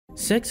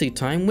Sexy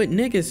time with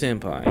Nigga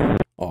Senpai.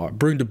 Alright,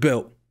 bring the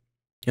belt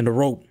and the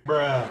rope.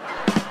 Bruh.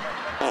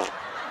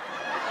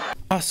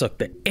 I suck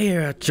the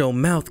air out your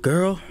mouth,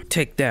 girl.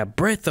 Take that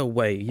breath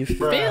away. You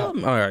feel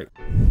me? Alright.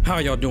 How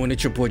y'all doing?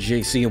 It's your boy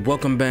JC and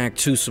welcome back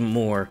to some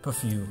more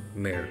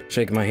Perfumare.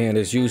 Shake my hand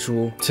as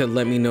usual to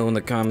let me know in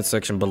the comment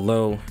section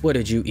below, what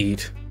did you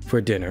eat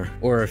for dinner?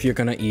 Or if you're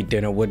gonna eat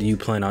dinner, what do you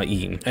plan on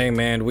eating? Hey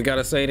man, we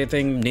gotta say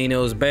anything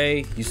Nino's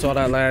Bay. You saw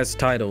that last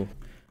title.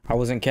 I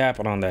wasn't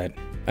capping on that.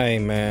 Hey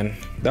man,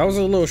 that was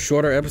a little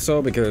shorter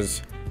episode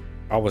because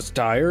I was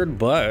tired,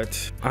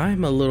 but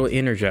I'm a little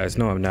energized.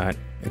 No, I'm not.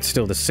 It's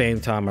still the same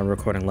time I'm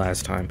recording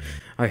last time.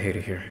 I hate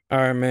it here. All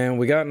right, man,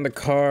 we got in the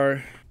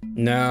car.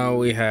 Now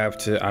we have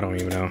to, I don't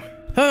even know.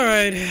 All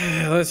right,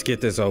 let's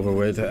get this over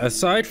with.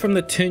 Aside from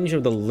the tinge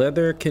of the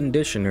leather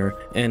conditioner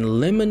and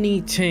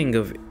lemony ting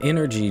of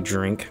energy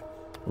drink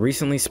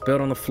recently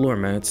spilled on the floor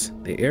mats,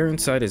 the air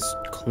inside is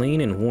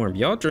clean and warm.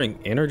 Y'all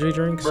drink energy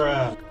drinks?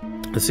 Bruh.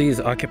 The seat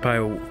is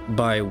occupied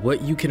by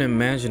what you can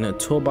imagine a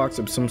toolbox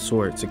of some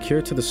sort,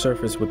 secured to the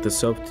surface with the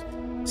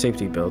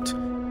safety belt.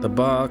 The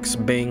box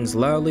bangs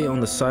loudly on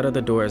the side of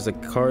the door as the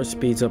car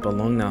speeds up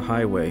along the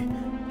highway,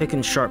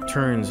 taking sharp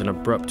turns and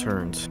abrupt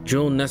turns.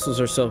 Jewel nestles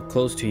herself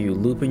close to you,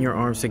 looping your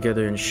arms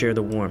together and share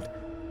the warmth,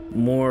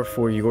 more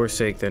for your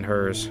sake than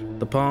hers.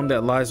 The palm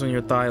that lies on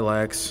your thigh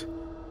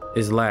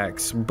is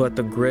lax, but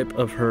the grip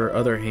of her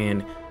other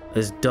hand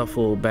as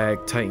duffel bag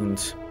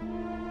tightens.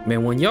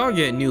 Man, when y'all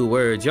get new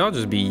words, y'all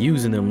just be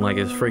using them like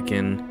it's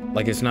freaking,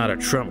 like it's not a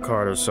trump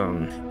card or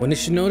something. When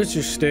she notices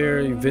your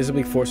stare, you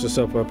visibly force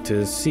yourself up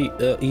to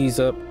ease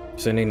up,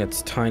 sending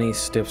its tiny,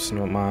 stiff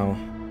smile.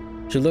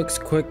 She looks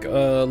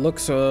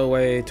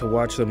away to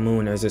watch the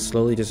moon as it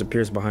slowly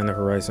disappears behind the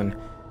horizon.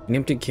 An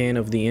empty can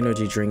of the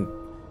energy drink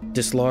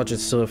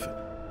dislodges itself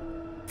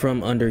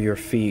from under your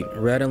feet,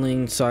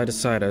 rattling side to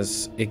side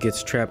as it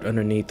gets trapped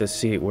underneath the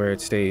seat where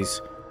it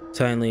stays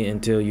tightly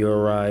until you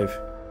arrive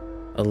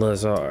a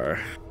Lazar.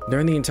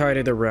 During the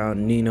entirety of the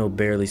round, Nino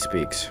barely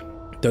speaks,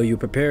 though you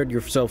prepared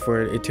yourself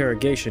for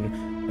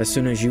interrogation as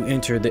soon as you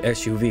enter the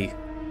SUV.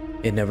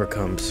 It never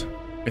comes.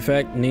 In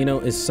fact, Nino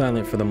is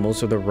silent for the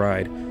most of the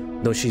ride,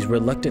 though she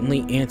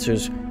reluctantly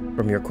answers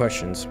from your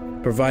questions,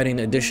 providing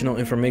additional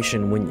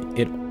information when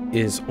it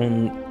is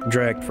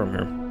dragged from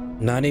her.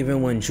 Not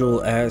even when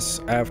Jewel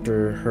asks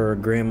after her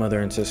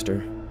grandmother and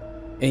sister.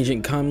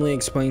 Agent calmly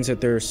explains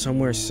that they're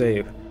somewhere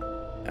safe,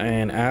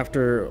 and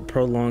after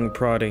prolonged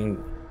prodding,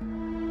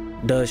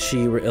 does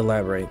she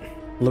elaborate.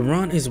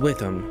 Laurent is with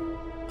him,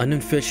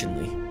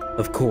 unofficially,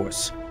 of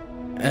course,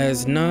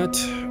 as not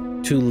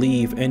to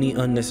leave any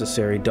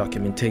unnecessary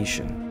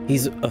documentation.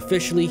 He's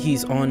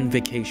on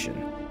vacation,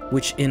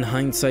 which in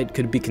hindsight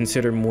could be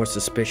considered more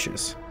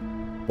suspicious.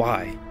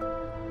 Why?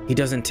 He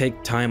doesn't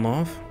take time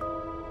off?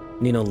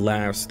 Nino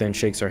laughs, then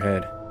shakes her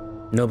head.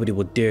 Nobody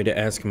will dare to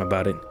ask him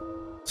about it,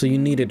 so you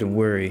needed to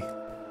worry.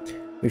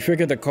 We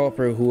figured the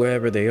culprit,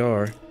 whoever they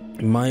are,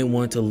 might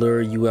want to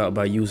lure you out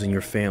by using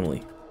your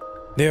family.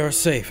 They are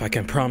safe, I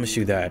can promise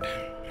you that.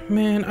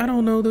 Man, I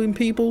don't know them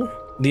people.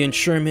 The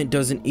insurement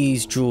doesn't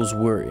ease Jewel's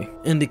worry.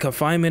 In the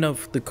confinement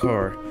of the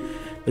car,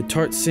 the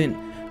tart scent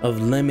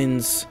of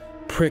lemons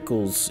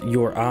prickles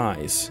your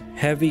eyes,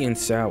 heavy and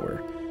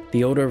sour.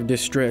 The odor of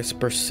distress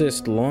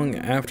persists long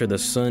after the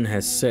sun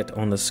has set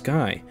on the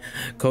sky,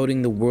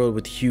 coating the world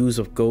with hues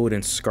of gold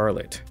and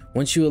scarlet.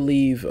 Once you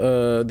leave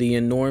the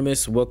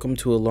enormous "Welcome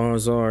to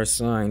Lazar"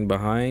 sign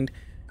behind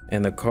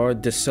and the car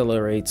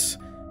decelerates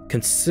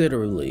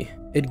considerably,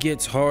 it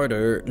gets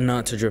harder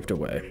not to drift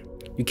away.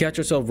 You catch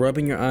yourself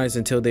rubbing your eyes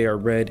until they are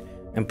red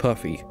and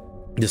puffy.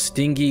 The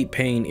stingy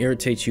pain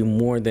irritates you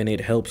more than it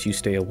helps you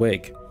stay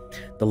awake.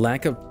 The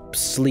lack of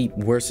sleep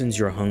worsens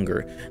your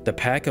hunger. The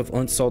pack of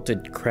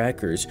unsalted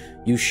crackers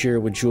you share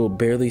with Jewel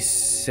barely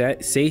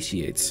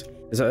satiates.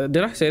 Did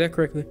I say that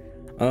correctly?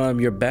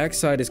 Your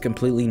backside is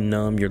completely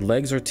numb, your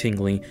legs are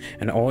tingling,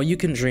 and all you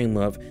can dream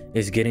of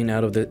is getting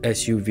out of the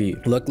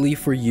SUV. Luckily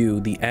for you,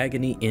 the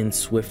agony ends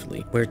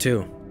swiftly. Where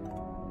to?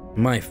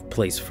 My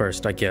place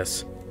first, I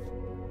guess.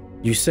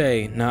 You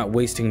say, not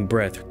wasting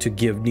breath, to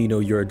give Nino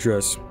your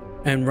address.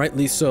 And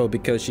rightly so,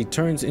 because she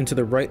turns into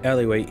the right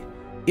alleyway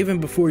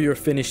even before you're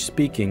finished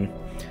speaking,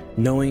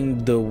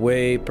 knowing the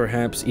way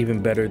perhaps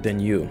even better than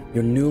you.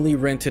 Your newly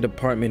rented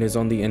apartment is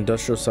on the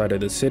industrial side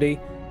of the city,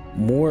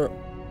 more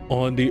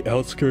on the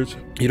outskirts.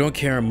 You don't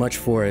care much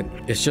for it.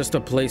 It's just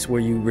a place where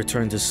you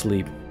return to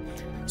sleep.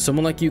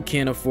 Someone like you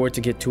can't afford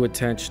to get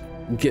attached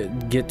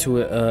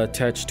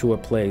to a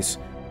place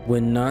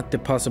when not the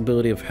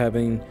possibility of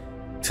having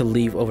to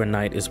leave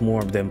overnight is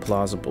more than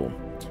plausible.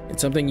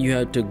 It's something you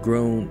have to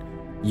grow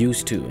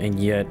used to, and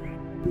yet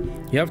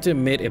you have to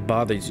admit it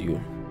bothers you.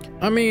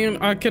 I mean,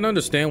 I can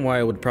understand why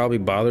it would probably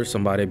bother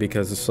somebody,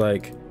 because it's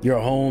like your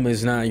home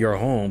is not your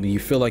home. You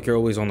feel like you're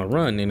always on the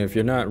run, and if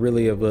you're not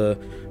really of a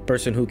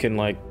person who can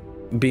like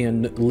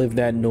live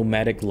that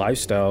nomadic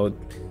lifestyle,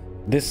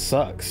 this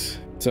sucks.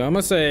 So I'm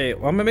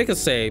gonna make a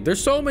save.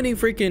 There's so many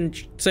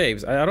freaking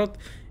saves.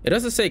 It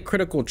doesn't say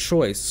critical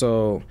choice,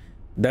 so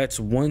that's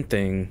one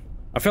thing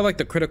I feel like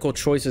the critical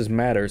choices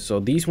matter, so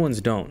these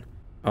ones don't.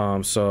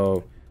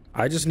 So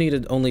I just need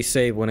to only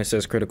save when it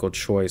says critical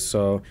choice,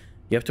 so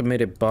you have to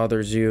admit it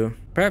bothers you.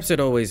 Perhaps it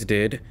always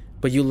did,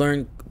 but you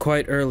learn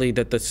quite early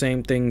that the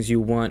same things you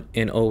want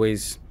and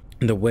always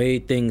the way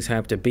things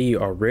have to be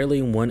are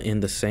rarely one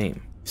and the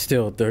same.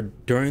 Still,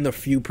 during the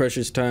few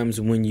precious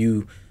times when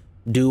you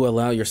do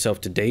allow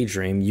yourself to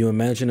daydream, you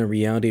imagine a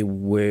reality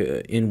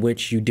in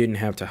which you didn't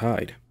have to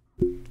hide.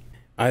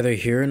 Either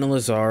here in the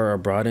Lazar or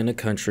abroad in a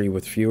country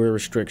with fewer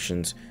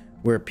restrictions,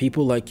 where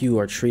people like you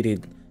are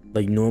treated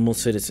like normal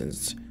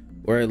citizens,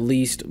 or at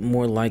least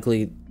more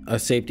likely a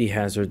safety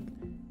hazard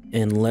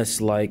and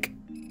less like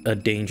a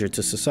danger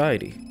to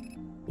society.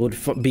 It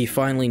would be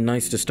finally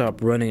nice to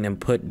stop running and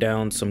put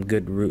down some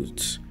good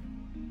roots.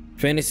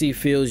 Fantasy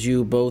fills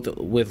you both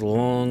with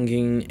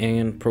longing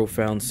and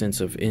profound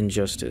sense of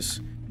injustice.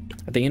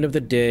 At the end of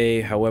the day,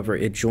 however,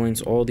 it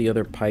joins all the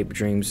other pipe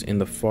dreams in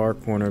the far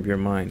corner of your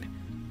mind.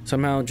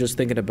 Somehow, just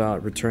thinking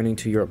about returning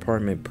to your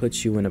apartment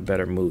puts you in a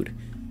better mood.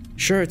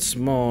 Sure, it's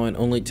small and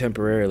only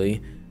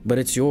temporarily, but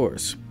it's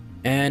yours.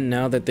 And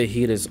now that the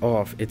heat is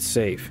off, it's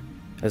safe.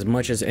 As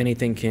much as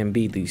anything can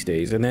be these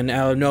days. And then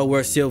out of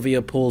nowhere,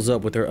 Sylvia pulls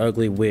up with her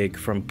ugly wig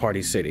from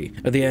Party City.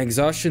 The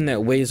exhaustion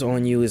that weighs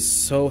on you is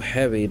so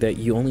heavy that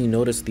you only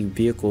notice the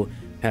vehicle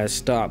has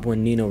stopped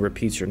when Nino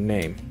repeats your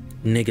name.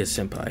 Nigga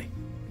senpai.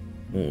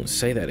 Ooh,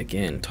 say that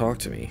again. Talk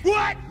to me.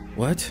 What?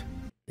 What?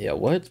 Yeah,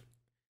 what?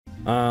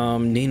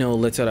 Nino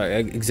lets out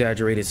an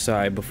exaggerated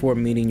sigh before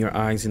meeting your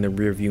eyes in the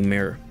rearview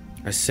mirror.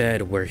 I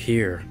said we're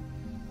here.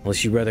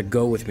 Unless you'd rather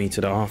go with me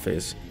to the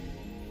office.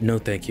 No,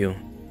 thank you.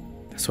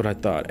 That's what I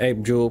thought. Hey,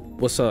 Jewel,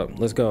 what's up?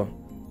 Let's go.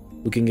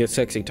 We can get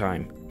sexy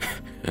time.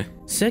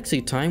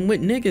 Sexy time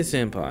with nigga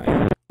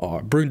senpai.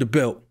 Alright, bring the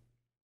belt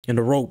and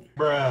the rope.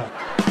 Bruh.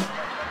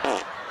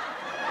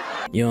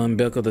 You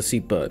unbuckle the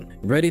seatbelt,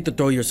 ready to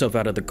throw yourself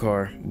out of the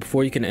car.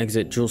 Before you can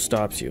exit, Jewel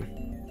stops you.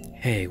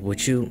 Hey,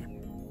 would you...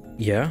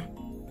 Yeah?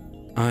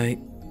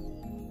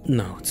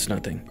 No, it's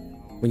nothing.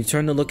 When you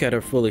turn to look at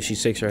her fully, she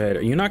shakes her head.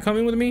 Are you not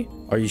coming with me?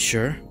 Are you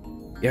sure?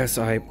 Yes,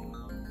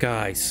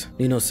 Guys,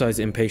 Nino sighs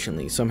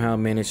impatiently, somehow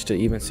managed to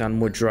even sound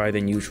more dry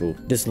than usual.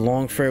 This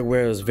long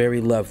farewell is very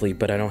lovely,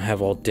 but I don't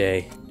have all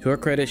day. To her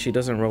credit, she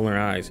doesn't roll her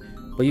eyes,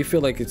 but you feel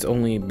like it's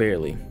only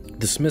barely.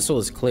 Dismissal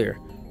is clear.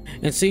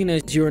 And seeing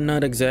as you're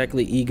not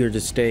exactly eager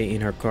to stay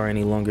in her car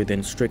any longer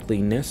than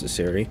strictly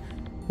necessary,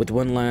 with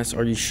one last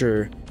 "are you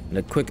sure?" and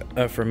a quick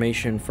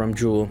affirmation from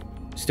Jewel,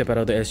 step out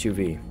of the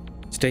SUV.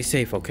 Stay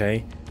safe,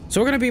 okay?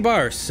 So we're gonna be by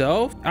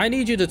ourselves? I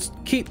need you to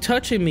keep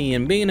touching me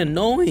and being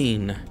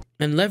annoying.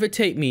 And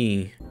levitate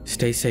me.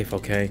 Stay safe,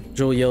 okay?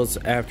 Jewel yells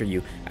after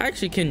you.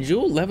 Actually, can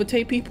Jewel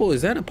levitate people?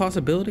 Is that a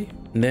possibility?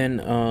 Then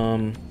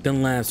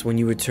laughs when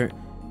you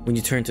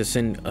turn to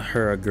send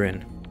her a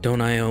grin.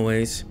 Don't I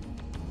always?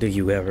 Do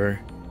you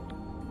ever?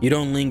 You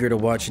don't linger to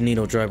watch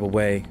Nino drive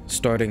away,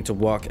 starting to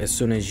walk as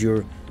soon as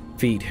your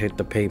feet hit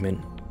the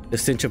pavement. The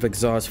stench of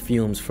exhaust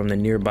fumes from the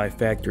nearby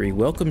factory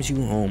welcomes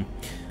you home.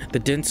 The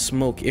dense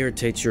smoke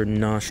irritates your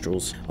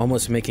nostrils,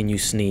 almost making you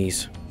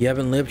sneeze. You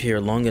haven't lived here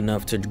long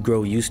enough to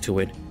grow used to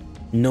it.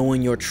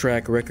 Knowing your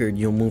track record,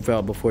 you'll move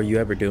out before you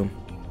ever do.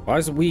 Why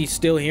is we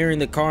still hearing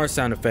the car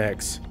sound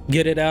effects?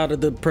 Get it out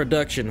of the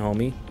production,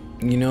 homie.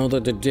 You know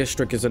that the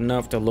district is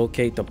enough to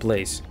locate the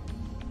place.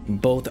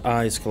 Both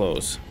eyes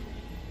close.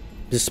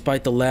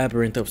 Despite the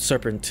labyrinth of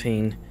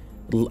serpentine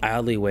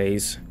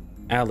alleys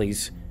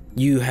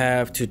you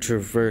have to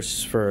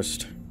traverse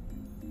first.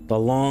 The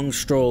long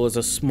stroll is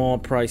a small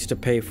price to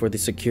pay for the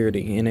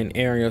security in an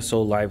area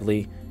so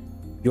lively.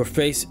 Your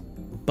face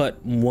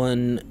but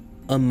one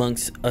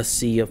amongst a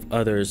sea of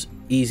others,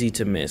 easy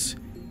to miss.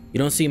 You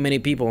don't see many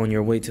people on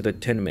your way to the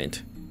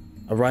tenement,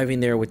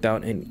 arriving there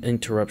without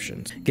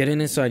interruptions.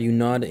 Getting inside, you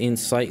nod in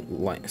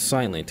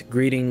silent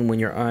greeting when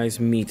your eyes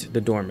meet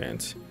the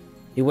doorman's.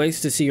 He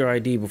waits to see your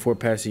ID before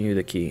passing you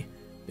the key.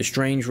 The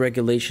strange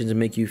regulations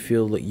make you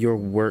feel like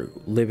you're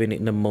living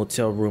in a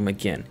motel room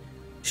again.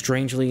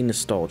 Strangely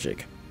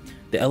nostalgic.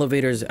 The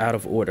elevator is out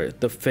of order.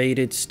 The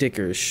faded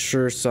sticker is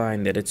sure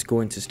sign that it's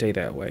going to stay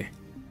that way.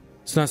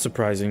 It's not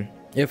surprising,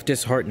 if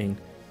disheartening,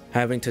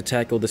 having to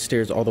tackle the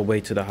stairs all the way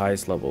to the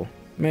highest level.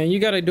 Man, you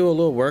gotta do a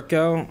little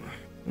workout.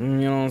 You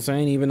know what I'm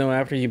saying? Even though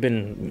after you've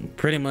been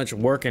pretty much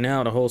working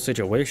out a whole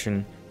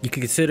situation, you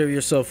can consider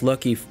yourself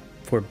lucky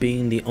for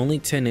being the only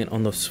tenant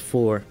on this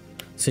floor,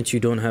 since you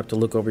don't have to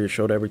look over your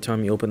shoulder every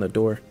time you open the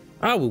door.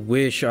 I would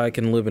wish I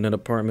can live in an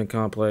apartment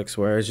complex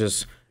where it's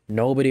just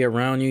nobody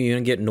around you. You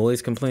don't get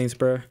noise complaints,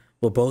 bruh.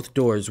 Well, both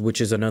doors, which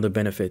is another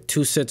benefit.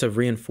 2 sets of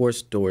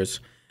reinforced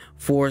doors,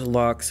 4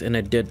 locks, and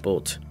a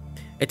deadbolt.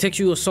 It takes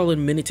you a solid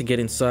minute to get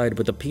inside,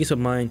 but the peace of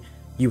mind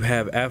you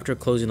have after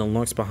closing the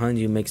locks behind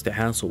you makes the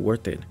hassle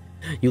worth it.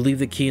 You leave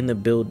the key in the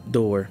build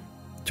door,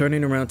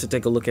 turning around to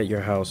take a look at your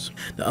house.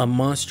 A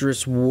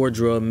monstrous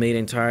wardrobe made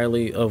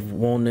entirely of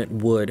walnut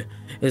wood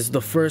is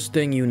the first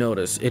thing you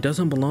notice. It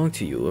doesn't belong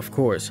to you, of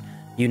course.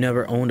 You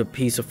never owned a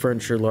piece of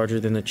furniture larger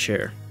than a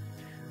chair.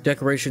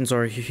 Decorations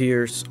are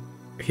here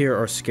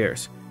are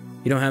scarce.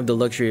 You don't have the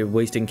luxury of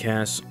wasting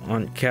cash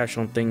on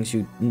things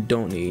you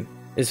don't need.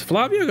 Is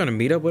Flavio gonna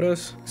meet up with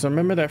us? Because I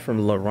remember that from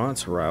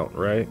Laurent's route,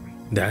 right?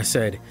 That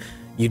said,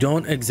 you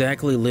don't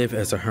exactly live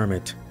as a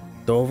hermit.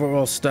 The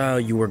overall style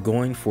you were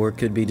going for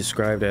could be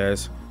described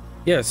as,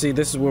 yeah, see,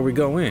 this is where we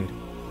go in.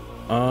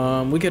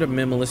 We get a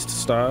minimalist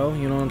style,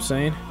 you know what I'm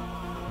saying?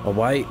 A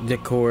white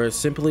decor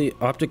simply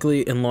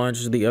optically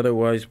enlarges the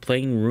otherwise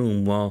plain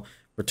room while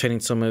retaining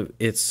some of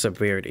its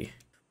severity.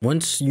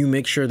 Once you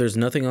make sure there's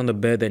nothing on the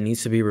bed that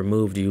needs to be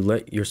removed, you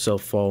let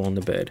yourself fall on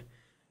the bed.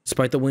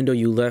 Despite the window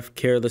you left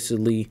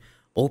carelessly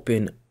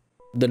open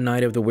the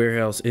night of the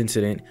warehouse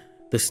incident,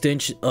 the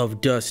stench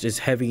of dust is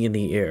heavy in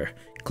the air,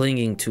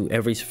 clinging to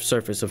every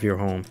surface of your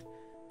home.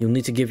 You'll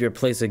need to give your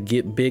place a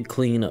big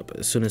cleanup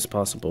as soon as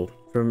possible.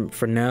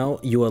 For now,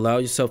 you allow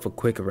yourself a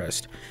quick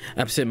rest,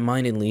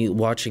 absent-mindedly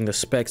watching the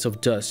specks of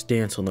dust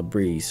dance on the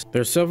breeze.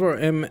 There are several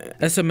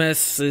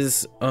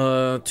SMSs,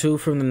 two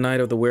from the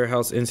night of the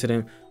warehouse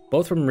incident,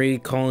 both from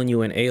Reed calling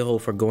you an a-hole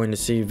for going to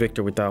see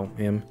Victor without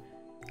him.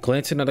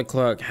 Glancing at the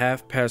clock,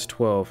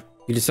 12:30,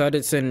 you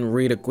decided to send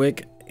Reed a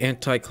quick,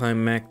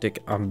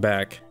 anticlimactic "I'm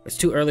back." It's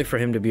too early for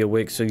him to be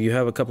awake, so you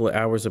have a couple of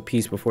hours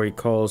apiece before he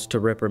calls to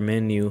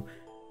reprimand you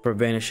for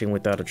vanishing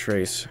without a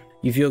trace.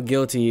 You feel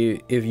guilty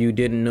if you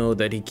didn't know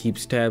that he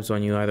keeps tabs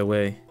on you either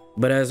way.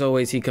 But as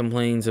always, he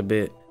complains a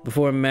bit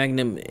before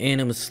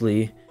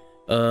magnanimously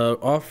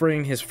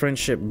offering his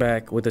friendship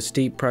back with a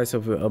steep price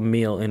of a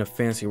meal in a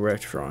fancy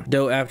restaurant.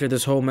 Though after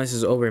this whole mess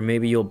is over,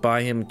 maybe you'll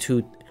buy him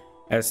two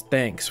as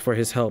thanks for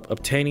his help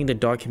obtaining the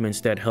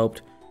documents that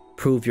helped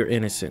prove your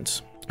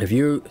innocence. If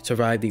you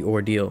survive the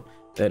ordeal,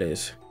 that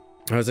is.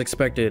 As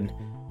expected,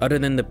 other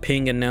than the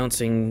ping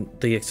announcing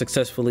the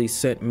successfully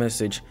sent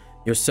message,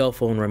 your cell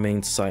phone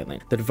remains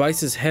silent. The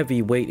device's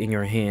heavy weight in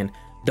your hand,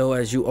 though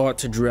as you ought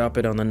to drop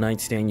it on the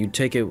nightstand, you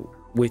take it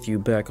with you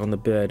back on the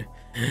bed.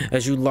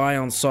 As you lie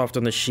on soft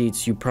on the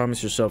sheets, you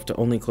promise yourself to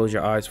only close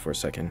your eyes for a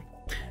second.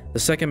 The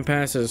second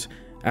passes.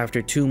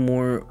 After two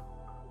more,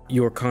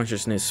 your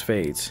consciousness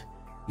fades.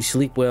 You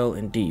sleep well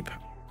and deep,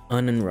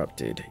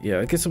 uninterrupted.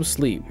 Yeah, get some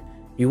sleep.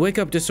 You wake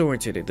up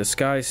disoriented. The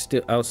sky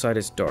still outside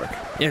is dark.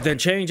 Yeah, then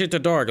change it to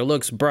dark. It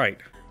looks bright.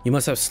 You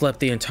must have slept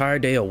the entire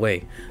day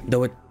away,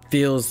 though it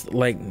feels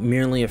like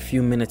merely a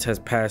few minutes has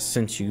passed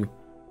since you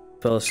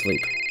fell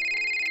asleep.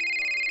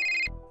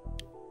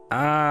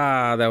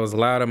 Ah, that was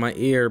loud in my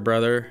ear,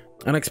 brother.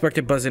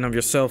 Unexpected buzzing of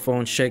your cell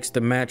phone shakes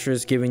the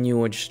mattress, giving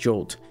you a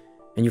jolt,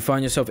 and you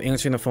find yourself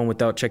answering the phone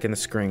without checking the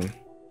screen.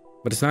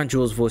 But it's not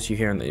Jules' voice you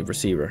hear in the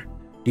receiver.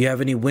 Do you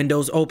have any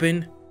windows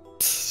open?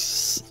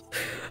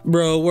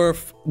 Bro,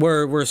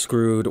 we're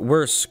screwed.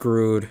 We're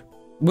screwed.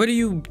 What do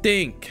you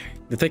think?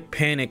 The thick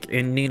panic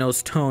in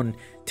Nino's tone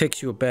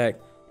takes you aback,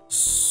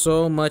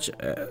 so much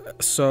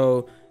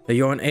so that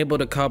you're unable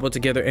to cobble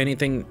together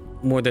anything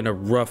more than a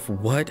rough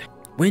what?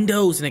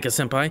 Windows,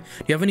 Nika-senpai.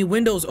 Do you have any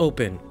windows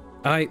open?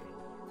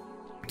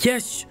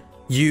 Yes,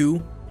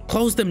 you.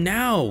 Close them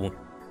now.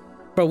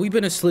 Bro, we've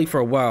been asleep for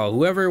a while.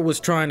 Whoever was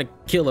trying to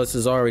kill us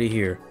is already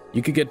here.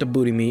 You could get the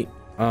booty meat.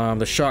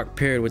 The shock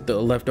paired with the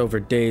leftover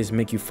days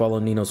make you follow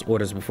Nino's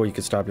orders before you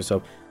can stop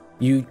yourself.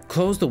 You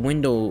close the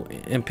window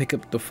and pick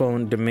up the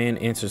phone, demand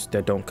answers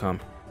that don't come.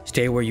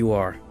 Stay where you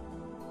are.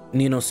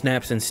 Nino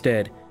snaps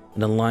instead,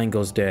 and the line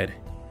goes dead.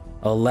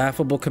 A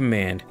laughable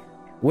command.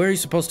 Where are you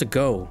supposed to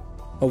go?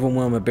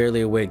 Overwhelmed and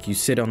barely awake, you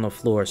sit on the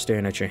floor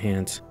staring at your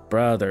hands.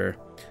 Brother.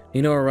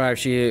 Nino arrives,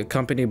 she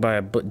accompanied by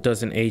a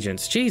dozen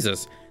agents.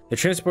 Jesus! They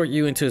transport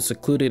you into a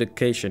secluded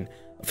location,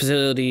 a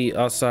facility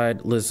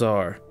outside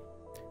Lazar.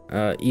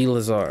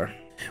 Lazar,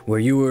 where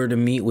you were to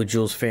meet with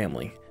Jules'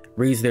 family.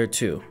 Reed's there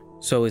too.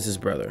 So is his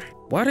brother.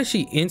 Why does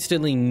she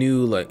instantly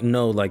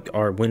know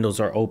our windows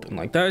are open?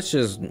 Like, that's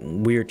just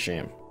weird,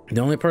 champ.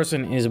 The only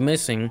person is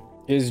missing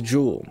is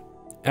Jules.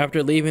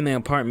 After leaving the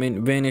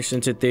apartment, vanished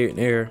into thin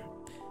air.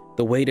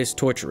 The wait is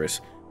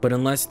torturous, but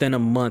in less than a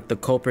month, the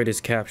culprit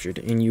is captured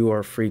and you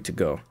are free to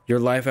go. Your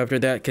life after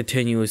that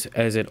continues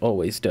as it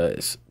always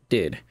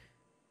did,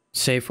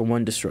 save for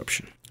one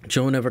disruption.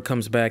 Joe never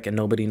comes back and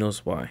nobody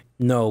knows why.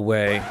 No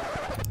way.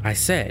 I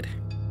said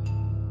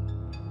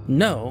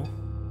no.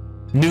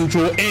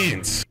 Neutral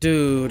ends.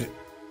 Dude,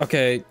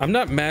 okay, I'm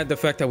not mad the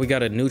fact that we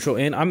got a neutral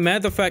end. I'm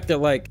mad the fact that,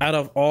 like, out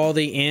of all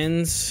the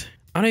ends,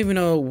 I don't even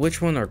know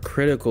which one are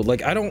critical.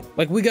 Like,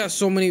 we got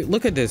so many.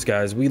 Look at this,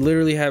 guys. We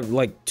literally have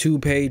like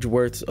 2-page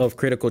worth of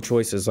critical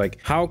choices. Like,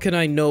 how can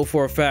I know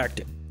for a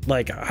fact?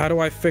 Like, how do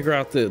I figure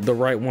out the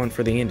right one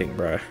for the ending,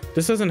 bruh?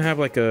 This doesn't have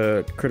like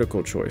a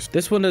critical choice.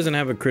 This one doesn't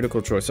have a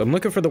critical choice. I'm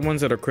looking for the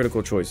ones that are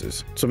critical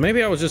choices. So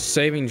maybe I was just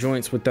saving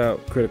joints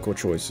without critical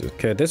choices.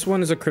 Okay, this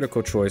one is a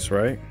critical choice,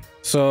 right?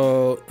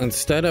 So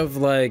instead of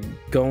like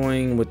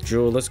going with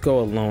Jewel, let's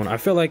go alone. I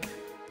feel like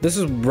this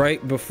is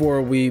right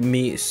before we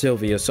meet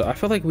Sylvia, so I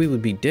feel like we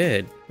would be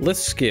dead.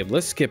 Let's skip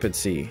and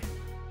see.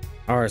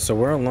 All right, so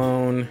we're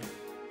alone.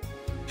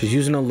 She's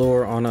using a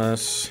lure on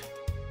us.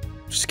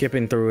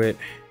 Skipping through it.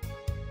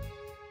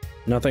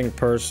 Nothing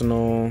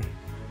personal.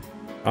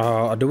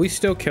 Do we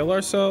still kill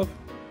ourselves?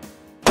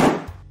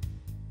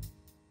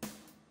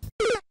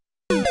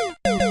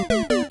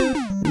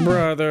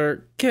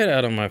 Get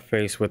out of my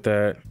face with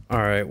that. All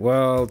right,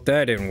 well,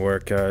 that didn't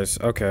work, guys.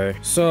 Okay,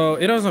 so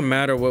it doesn't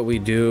matter what we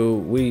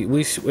do.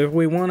 If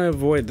we want to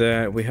avoid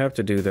that, we have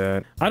to do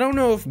that. I don't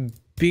know if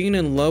being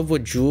in love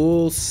with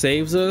Jules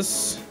saves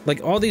us.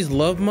 Like all these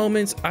love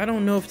moments, I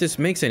don't know if this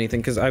makes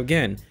anything, because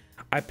again,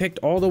 I picked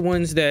all the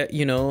ones that,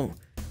 you know,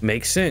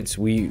 make sense.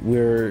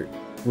 We're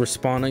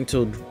responding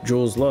to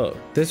Jules' love.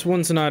 This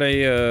one's not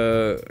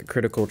a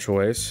critical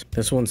choice.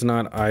 This one's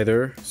not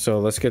either. So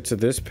let's get to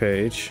this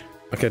page.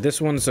 Okay,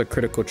 this one's a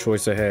critical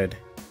choice ahead.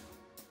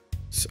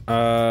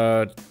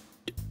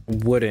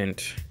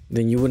 Wouldn't.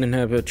 Then you wouldn't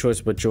have a choice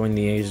but join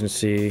the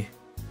agency.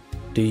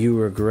 Do you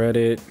regret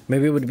it?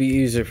 Maybe it would be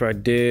easier if I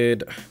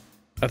did.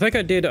 I think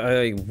I did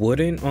I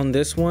wouldn't on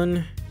this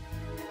one.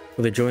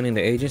 With the joining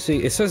the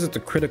agency. It says it's a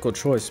critical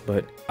choice,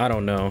 but I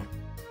don't know.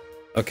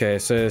 Okay,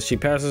 it says she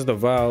passes the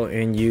vial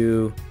and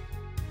you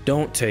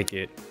don't take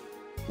it.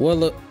 Well,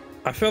 look,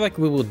 I feel like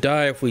we will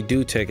die if we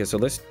do take it, so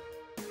let's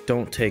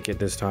don't take it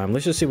this time.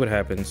 Let's just see what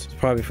happens. It's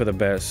probably for the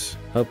best.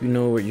 Hope you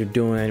know what you're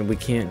doing. We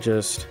can't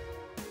just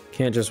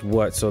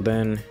what? So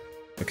then,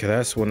 okay,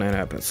 that's when that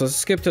happens. So let's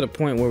skip to the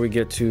point where we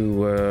get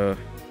to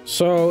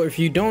so if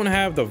you don't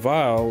have the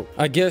vial,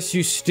 I guess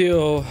you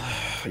still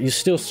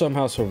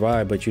somehow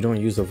survive, but you don't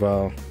use the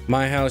vial.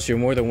 My house, you're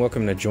more than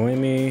welcome to join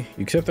me.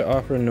 You accept the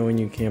offer knowing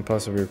you can't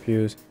possibly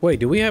refuse. Wait,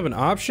 do we have an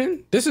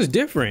option? This is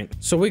different.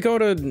 So we go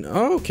to,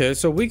 oh, okay,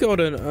 so we go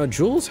to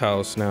Jules'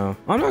 house now.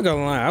 I'm not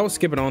gonna lie, I was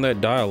skipping on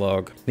that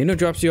dialogue. Nina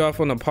drops you off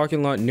on the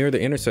parking lot near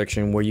the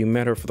intersection where you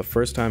met her for the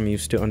first time and you're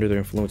still under the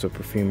influence of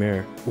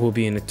Perfumare. We'll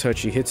be in a touch.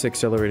 She hits the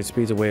accelerator,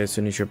 speeds away as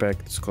soon as your back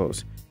is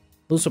closed.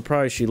 A little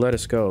surprised she let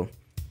us go.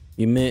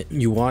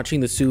 You watching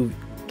the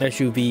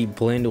SUV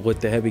blend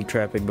with the heavy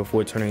traffic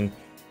before turning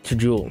to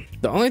Jewel.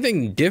 The only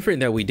thing different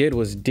that we did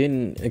was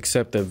didn't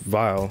accept the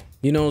vial.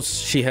 You know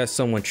she has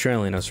someone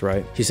trailing us,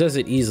 right? She says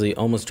it easily,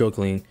 almost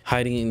jokingly,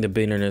 hiding in the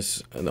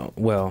bitterness.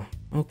 Well,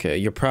 okay,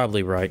 you're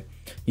probably right.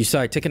 You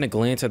sigh, taking a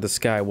glance at the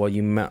sky while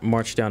you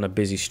march down a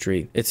busy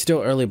street. It's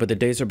still early, but the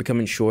days are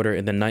becoming shorter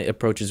and the night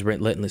approaches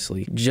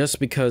relentlessly. Just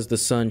because the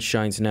sun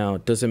shines now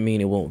doesn't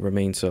mean it won't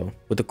remain so.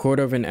 With a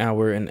quarter of an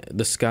hour and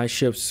the sky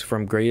shifts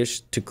from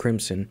grayish to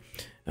crimson,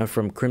 and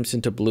from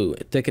crimson to blue,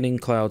 thickening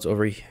clouds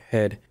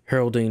overhead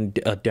heralding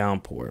a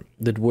downpour.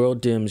 The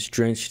world dims,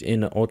 drenched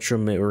in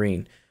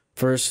ultramarine.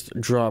 First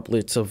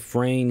droplets of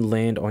rain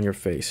land on your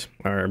face.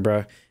 All right,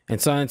 bruh. And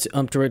silence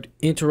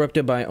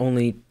interrupted by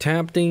only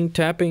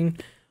tapping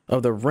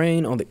of the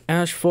rain on the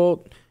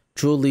asphalt.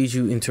 Jewel leads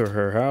you into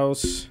her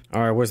house.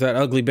 All right, where's that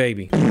ugly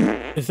baby?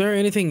 Is there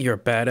anything you're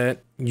bad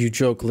at? You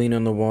joke, lean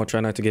on the wall,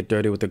 try not to get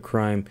dirty with the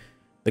grime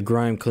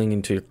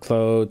clinging to your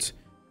clothes.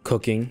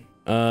 Cooking.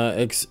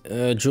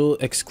 Jewel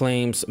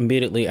exclaims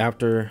immediately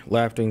after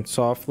laughing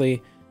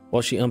softly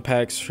while she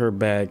unpacks her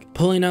bag,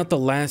 pulling out the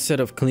last set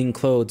of clean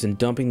clothes and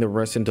dumping the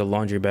rest into the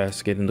laundry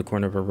basket in the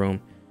corner of her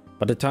room.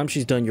 By the time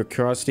she's done, your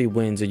curiosity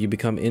wins and you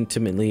become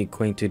intimately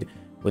acquainted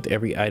with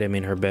every item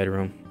in her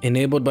bedroom.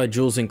 Enabled by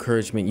Jewel's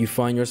encouragement, you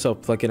find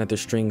yourself plucking at the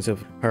strings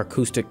of her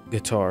acoustic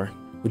guitar.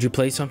 Would you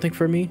play something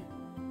for me?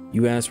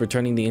 You ask,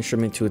 returning the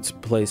instrument to its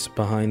place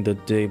behind the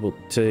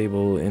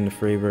table in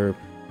favor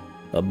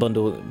a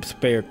bundle of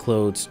spare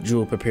clothes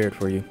Jewel prepared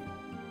for you.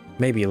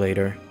 Maybe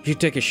later. You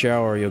take a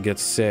shower or you'll get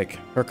sick.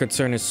 Her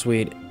concern is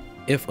sweet,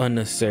 if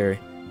unnecessary.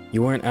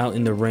 You weren't out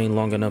in the rain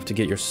long enough to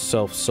get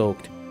yourself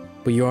soaked,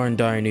 but you are in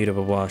dire need of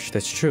a wash.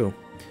 That's true.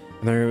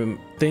 And there are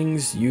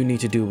things you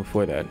need to do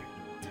before that.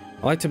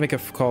 I'd like to make a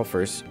call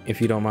first, if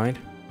you don't mind.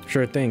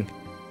 Sure thing.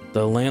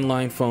 The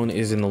landline phone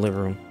is in the living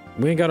room.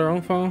 We ain't got our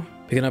own phone?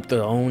 Picking up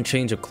the own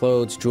change of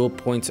clothes, Jewel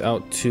points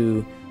out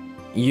to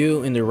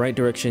you in the right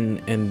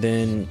direction and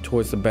then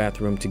towards the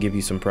bathroom to give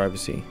you some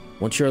privacy.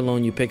 Once you're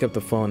alone, you pick up the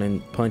phone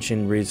and punch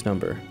in Reed's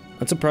number.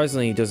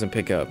 Unsurprisingly, he doesn't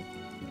pick up.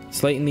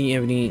 It's late in the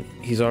evening,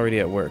 he's already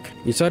at work.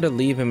 You decide to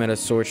leave him at a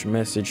short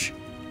message.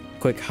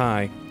 Quick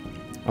hi,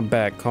 I'm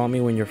back, call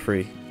me when you're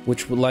free.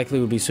 Which likely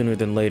would be sooner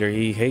than later.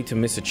 He'd hate to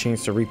miss a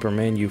chance to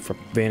reprimand you for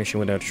vanishing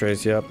without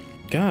trace. Yep.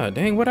 God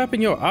dang, what happened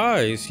to your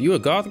eyes? You a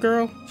goth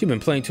girl? You've been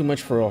playing too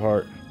much for her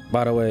heart.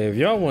 By the way, if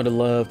y'all would have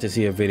loved to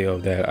see a video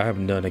of that, I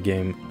haven't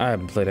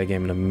played that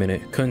game in a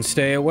minute. Couldn't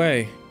stay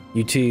away.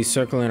 You tease,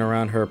 circling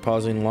around her,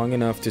 pausing long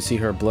enough to see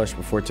her blush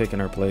before taking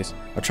her place.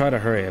 I'll try to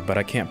hurry it, but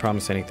I can't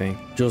promise anything.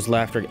 Jules'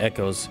 laughter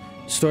echoes,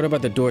 stored up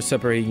at the door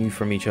separating you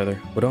from each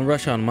other. But don't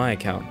rush on my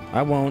account.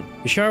 I won't.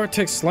 The shower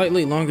takes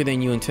slightly longer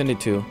than you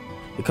intended to.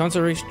 The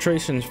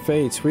concentration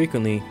fades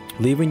frequently,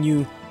 leaving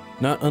you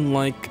not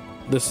unlike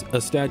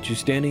a statue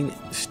standing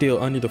still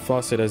under the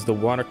faucet as the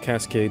water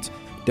cascades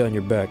down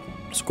your back,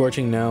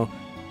 scorching now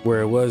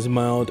where it was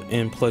mild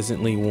and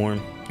pleasantly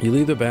warm. You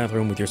leave the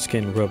bathroom with your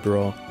skin rubbed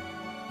raw.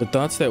 The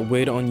thoughts that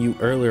weighed on you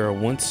earlier are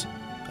once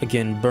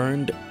again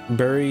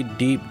buried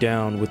deep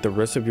down with the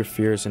rest of your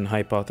fears and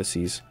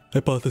hypotheses.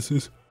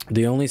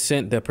 The only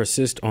scent that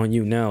persists on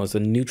you now is the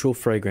neutral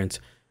fragrance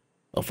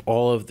of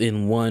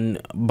all-in-one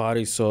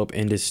body soap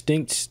and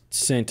distinct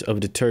scent of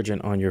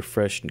detergent on your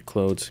fresh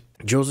clothes.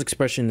 Joe's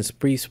expression is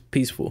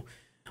peaceful.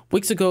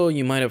 Weeks ago,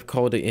 you might have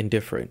called it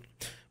indifferent,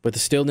 But the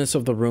stillness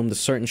of the room, the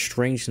certain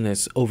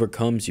strangeness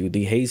overcomes you.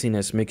 The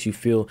haziness makes you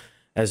feel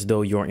as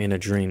though you're in a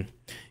dream.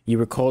 You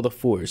recall the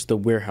forest, the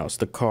warehouse,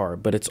 the car,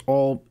 but it's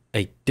all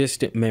a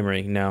distant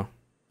memory now.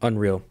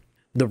 Unreal.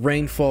 The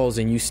rain falls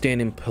and you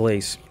stand in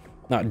place,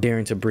 not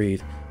daring to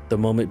breathe. The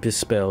moment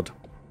bespelled.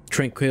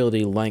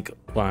 Tranquility,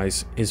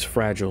 likewise, is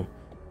fragile,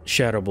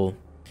 shatterable.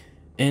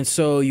 And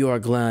so you are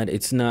glad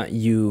it's not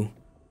you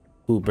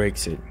who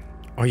breaks it.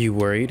 Are you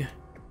worried?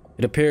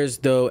 It appears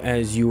though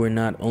as you were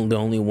not the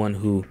only one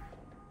who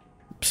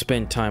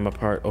spent time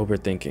apart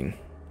overthinking.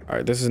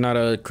 Alright, this is not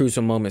a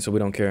crucial moment, so we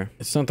don't care.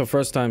 It's not the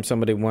first time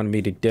somebody wanted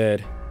me to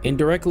dead.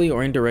 Indirectly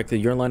or indirectly,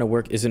 your line of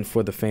work isn't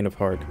for the faint of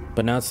heart.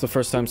 But now it's the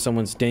first time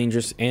someone's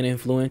dangerous and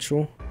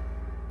influential.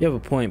 You have a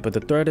point, but the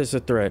threat is a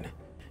threat.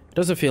 It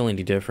doesn't feel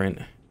any different.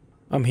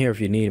 I'm here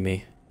if you need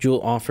me.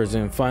 Jewel offers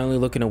and finally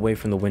looking away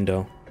from the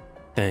window.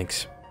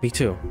 Thanks. Me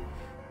too.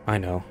 I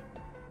know.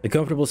 The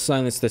comfortable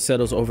silence that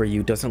settles over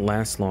you doesn't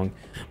last long,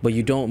 but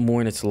you don't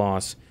mourn its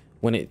loss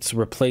when it's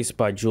replaced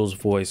by Jewel's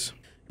voice.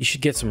 You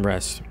should get some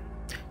rest.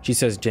 She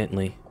says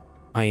gently,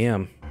 I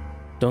am.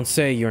 Don't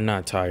say you're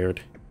not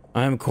tired.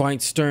 I am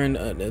quite stern.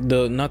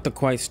 Not the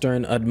quite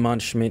stern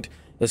admonishment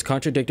is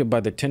contradicted by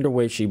the tender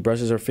way she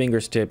brushes her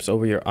fingertips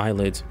over your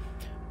eyelids,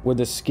 where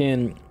the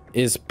skin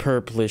is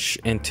purplish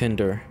and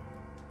tender.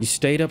 You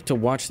stayed up to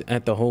watch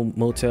at the whole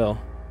motel.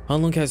 How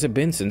long has it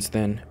been since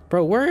then?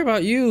 Bro, worry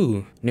about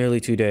you. Nearly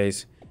 2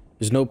 days.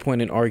 There's no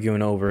point in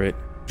arguing over it.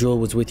 Jewel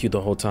was with you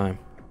the whole time.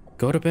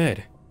 Go to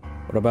bed.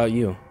 What about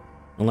you?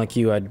 Unlike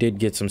you, I did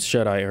get some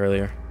shut-eye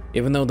earlier.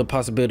 Even though the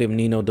possibility of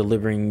Nino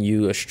delivering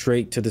you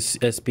straight to the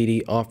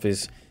SPD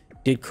office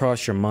did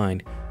cross your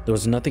mind, there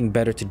was nothing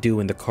better to do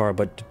in the car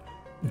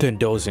than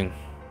dozing.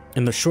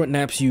 And the short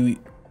naps you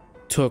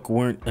took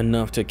weren't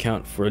enough to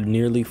account for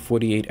nearly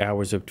 48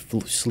 hours of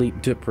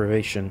sleep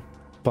deprivation.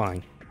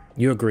 Fine.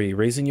 You agree,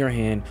 raising your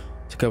hand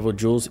to cover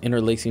Jewel's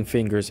interlacing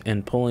fingers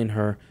and pulling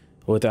her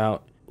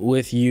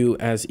with you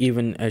as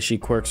even as she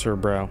quirks her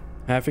brow,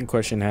 half in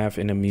question, half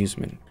in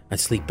amusement. I'd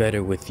sleep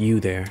better with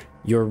you there.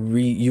 You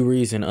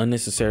reason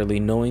unnecessarily,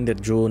 knowing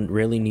that Jewel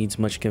really needs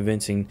much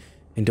convincing,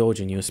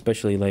 indulging you,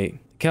 especially late.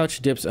 The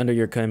couch dips under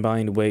your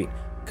combined weight,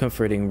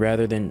 comforting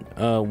rather than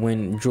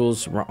when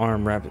Jewel's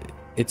arm wraps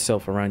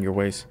itself around your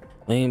waist.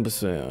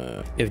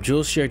 If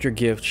Jewel shared your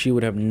gift, she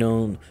would have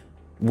known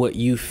what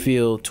you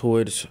feel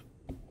towards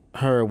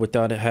her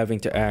without having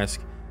to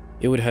ask.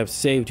 It would have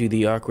saved you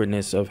the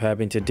awkwardness of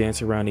having to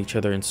dance around each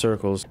other in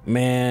circles.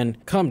 Man,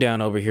 calm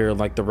down over here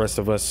like the rest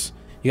of us.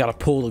 You gotta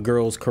pull the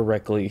girls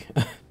correctly.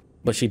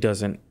 But she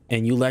doesn't,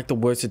 and you lack the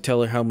words to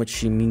tell her how much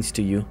she means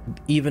to you.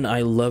 Even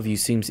I love you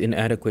seems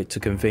inadequate to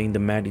conveying the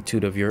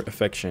magnitude of your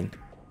affection.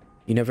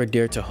 You never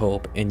dared to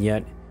hope, and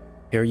yet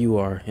here you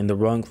are in the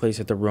wrong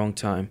place at the wrong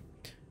time,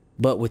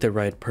 but with the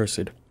right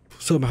person.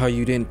 Somehow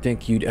you didn't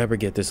think you'd ever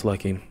get this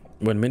lucky.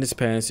 When minutes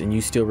pass and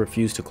you still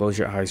refuse to close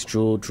your eyes,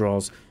 Jewel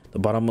draws the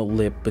bottom of the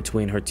lip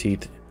between her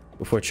teeth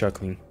before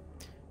chuckling.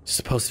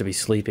 Supposed to be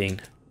sleeping.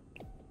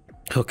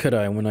 How could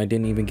I when I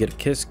didn't even get a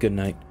kiss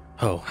goodnight?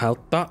 Oh, how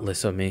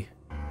thoughtless of me.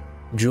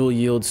 Jewel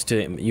yields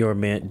to your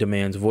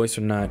demands, voice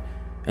or not,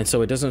 and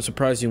so it doesn't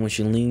surprise you when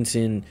she leans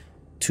in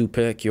to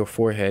peck your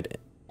forehead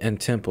and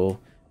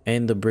temple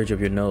and the bridge of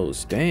your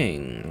nose.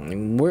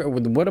 Dang.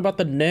 What about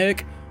the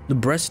neck, the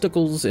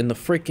breasticles, and the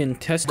freaking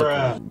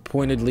testicle?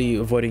 Pointedly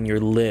avoiding your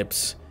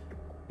lips,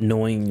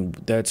 knowing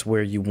that's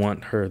where you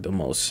want her the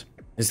most.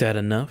 Is that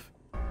enough?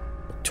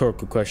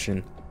 Rhetorical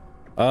question.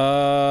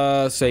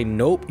 Say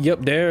nope.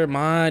 Yep, there,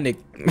 my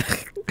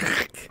nigga.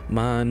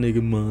 My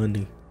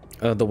nigga.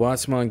 The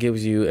Watchman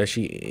gives you as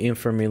she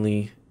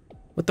informally...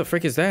 What the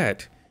frick is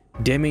that?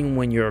 Dimming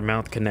when your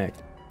mouth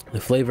connect. The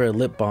flavor of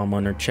lip balm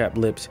on her chapped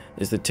lips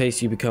is the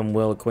taste you become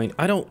well acquainted.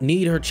 I don't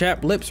need her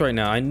chapped lips right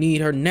now. I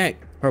need her neck,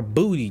 her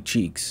booty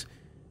cheeks.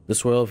 The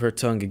swirl of her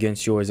tongue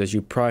against yours as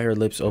you pry her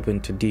lips open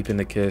to deepen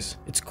the kiss.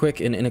 It's quick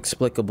and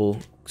inexplicable,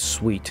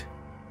 sweet.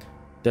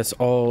 That's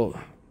all.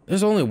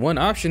 There's only one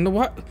option.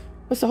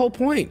 What's the whole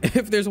point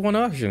if there's one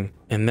option?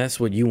 And that's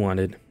what you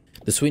wanted.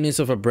 The sweetness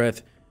of her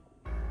breath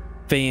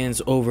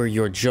fans over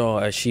your jaw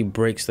as she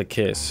breaks the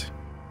kiss.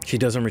 She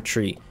doesn't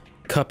retreat,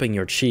 cupping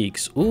your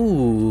cheeks.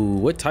 Ooh,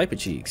 what type of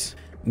cheeks?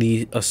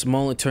 A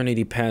small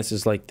eternity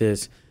passes like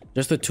this,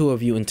 just the two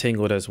of you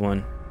entangled as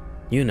one.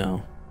 You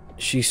know.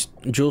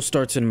 Jewel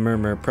starts in a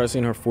murmur,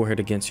 pressing her forehead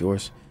against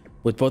yours.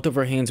 With both of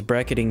her hands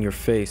bracketing your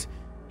face,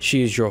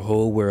 she is your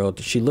whole world.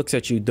 She looks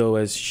at you though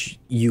as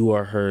you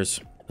are hers.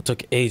 It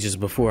took ages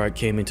before I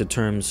came into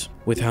terms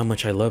with how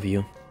much I love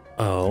you.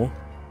 Oh,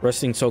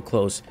 resting so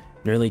close,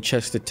 nearly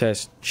chest to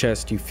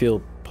chest, you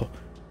feel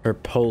her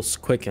pulse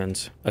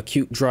quickens. A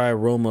cute dry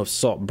aroma of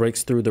salt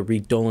breaks through the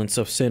redolence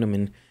of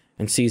cinnamon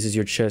and seizes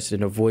your chest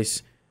in a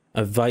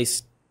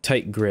vice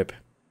tight grip.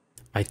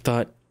 I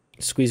thought,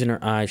 squeezing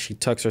her eyes, she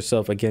tucks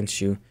herself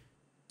against you,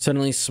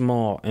 suddenly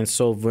small and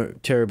so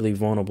terribly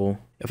vulnerable.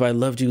 If I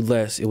loved you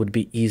less, it would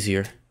be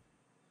easier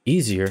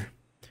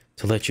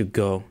to let you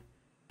go.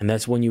 And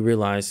that's when you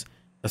realize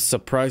a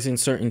surprising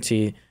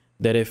certainty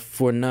that if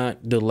for not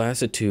the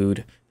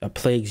lassitude that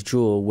plagues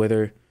Jewel,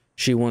 whether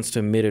she wants to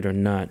admit it or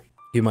not.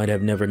 You might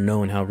have never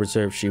known how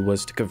reserved she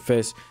was to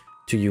confess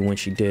to you when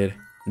she did.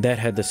 That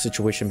had the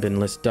situation been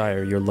less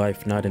dire, your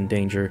life not in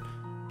danger,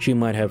 she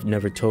might have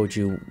never told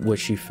you what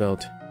she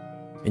felt.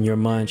 In your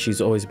mind, she's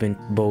always been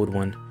bold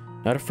one,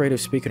 not afraid of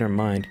speaking her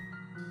mind.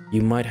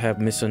 You might have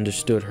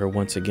misunderstood her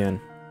once again.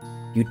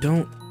 You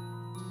don't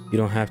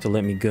have to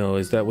let me go.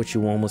 Is that what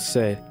you almost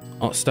said?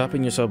 Oh,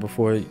 stopping yourself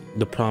before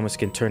the promise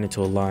can turn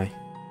into a lie.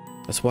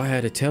 That's why I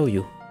had to tell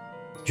you.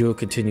 Jewel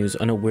continues,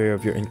 unaware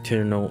of your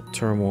internal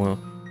turmoil,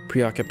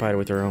 preoccupied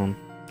with her own.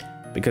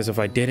 Because if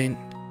I didn't,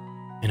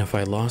 and if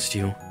I lost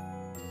you,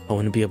 I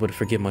wouldn't be able to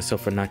forgive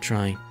myself for not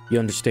trying. You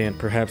understand,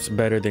 perhaps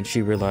better than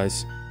she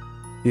realized.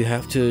 You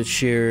have to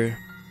share.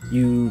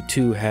 You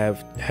too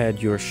have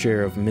had your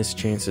share of missed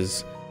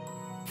chances,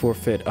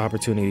 forfeit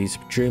opportunities,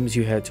 dreams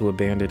you had to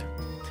abandon.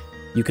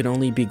 You can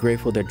only be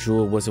grateful that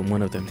Jewel wasn't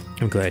one of them.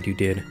 I'm glad you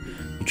did.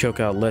 You choke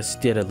out less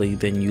steadily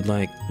than you'd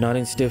like.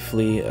 Nodding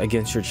stiffly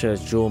against your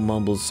chest, Jewel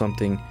mumbles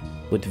something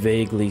with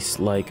vaguely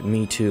like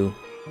me too.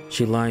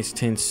 She lies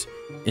tense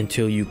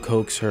until you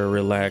coax her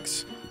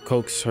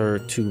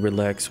to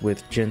relax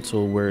with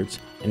gentle words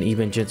and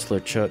even gentler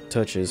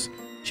touches.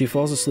 She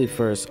falls asleep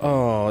first.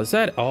 Oh, is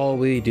that all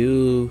we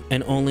do?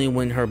 And only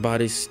when her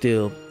body's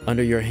still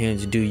under your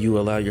hands do you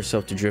allow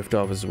yourself to drift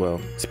off as well.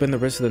 Spend the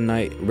rest of the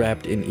night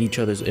wrapped in each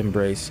other's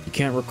embrace. You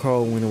can't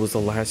recall when it was the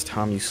last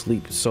time you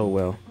slept so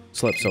well.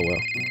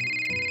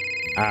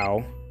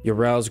 Ow. You're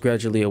roused,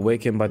 gradually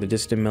awakened by the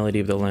distant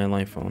melody of the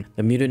landline phone.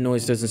 The muted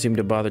noise doesn't seem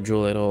to bother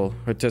Jewel at all,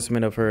 her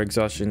testament of her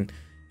exhaustion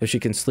if she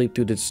can sleep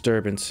through the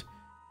disturbance.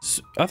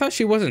 I thought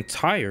she wasn't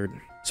tired.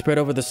 Spread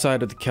over the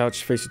side of the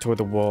couch facing toward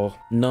the wall.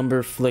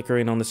 Number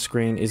flickering on the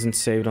screen isn't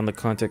saved on the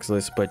context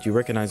list, but you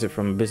recognize it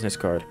from a business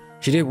card.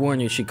 She did warn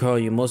you she'd call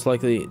you, most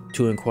likely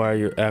to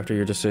inquire after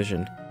your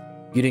decision.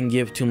 You didn't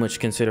give too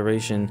much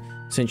consideration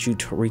since you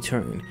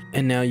returned,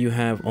 and now you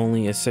have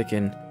only a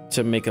second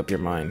to make up your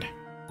mind.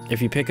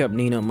 If you pick up,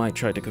 Nina might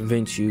try to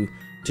convince you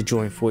to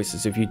join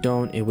forces. If you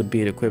don't, it would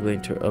be an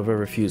equivalent of a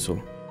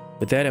refusal.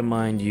 With that in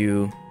mind,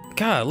 you...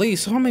 Golly,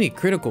 so many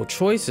critical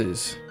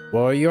choices.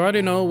 Well, you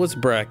already know what's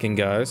bracking,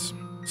 guys.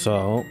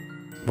 So,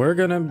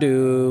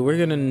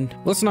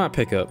 let's not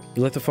pick up.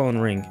 You let the phone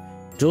ring.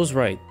 Joel's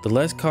right. The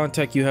less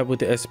contact you have with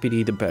the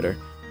SPD, the better.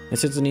 And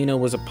since Nina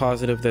was a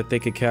positive that they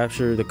could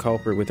capture the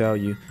culprit without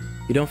you,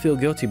 you don't feel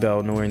guilty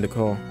about ignoring the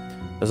call.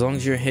 As long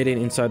as you're hidden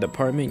inside the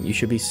apartment, you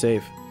should be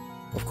safe.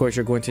 Of course,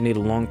 you're going to need a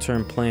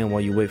long-term plan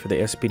while you wait for the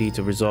SPD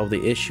to resolve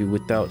the issue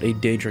without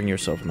endangering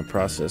yourself in the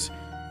process.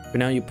 For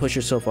now, you push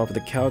yourself off of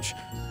the couch,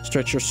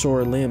 stretch your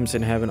sore limbs,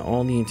 and having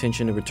all the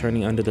intention of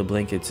returning under the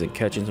blankets and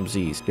catching some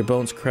Z's. Your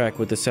bones crack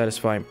with a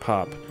satisfying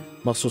pop,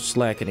 muscles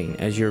slackening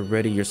as you're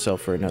ready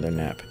yourself for another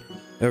nap.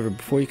 However,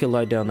 before you can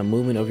lie down, the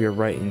movement of your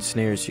right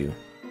ensnares you.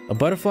 A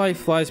butterfly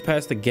flies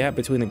past the gap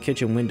between the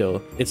kitchen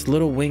window, its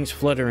little wings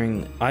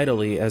fluttering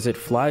idly as it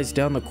flies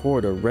down the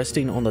corridor,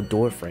 resting on the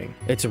doorframe.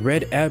 Its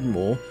red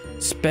admiral,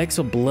 specks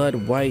of blood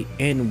white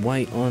and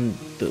white on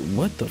the...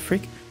 what the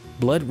frick?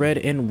 Blood red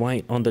and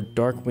white on the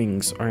dark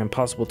wings are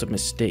impossible to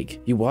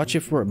mistake. You watch it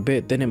for a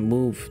bit, then it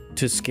moves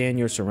to scan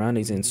your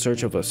surroundings in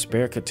search of a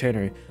spare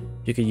container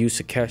you can use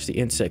to catch the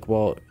insect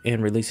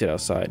and release it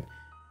outside.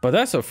 But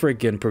that's a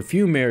freaking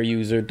Perfumare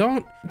user.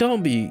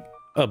 Don't be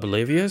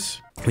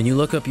oblivious. When you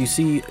look up, you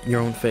see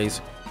your own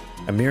face,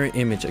 a mirror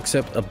image,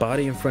 except a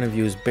body in front of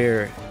you is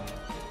bare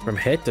from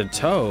head to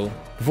toe.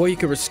 Before you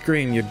can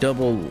scream, your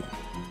double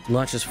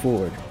launches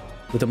forward.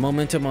 With the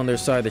momentum on their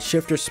side, the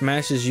shifter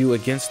smashes you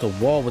against the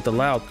wall with a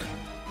loud,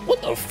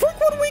 "What the frick?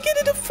 What do we get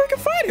into freaking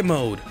fighting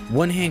mode?"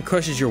 One hand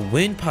crushes your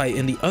windpipe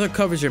and the other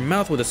covers your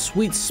mouth with a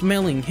sweet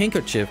smelling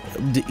handkerchief.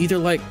 Either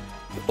like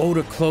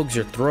odor clogs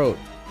your throat.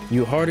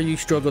 The harder you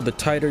struggle, the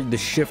tighter the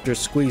shifter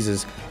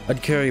squeezes.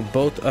 I'd carry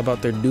both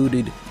about their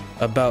nudity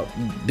and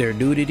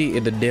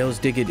the nails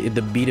digging in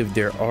the beat of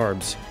their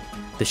arms.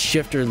 The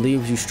shifter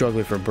leaves you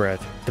struggling for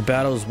breath. The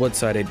battle is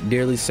one-sided,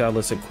 nearly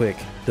soundless and quick.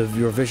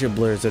 Your vision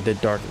blurs at the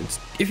darkness.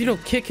 If you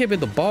don't kick him in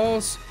the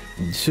balls,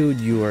 soon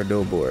you are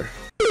no more.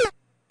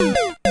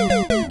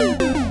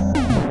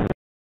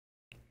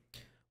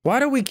 Why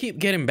do we keep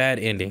getting bad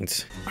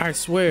endings? I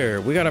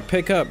swear, we gotta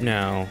pick up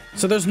now.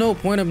 So there's no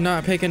point of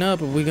not picking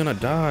up if we're gonna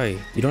die.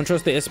 You don't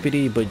trust the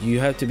SPD, but you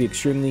have to be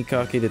extremely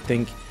cocky to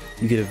think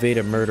you could evade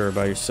a murderer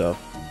by yourself.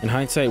 In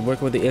hindsight,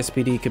 working with the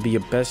SPD could be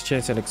your best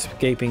chance at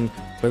escaping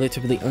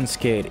relatively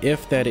unscathed.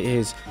 If that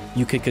is,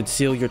 you could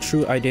conceal your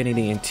true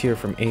identity and tear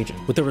from agent.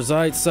 With the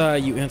reside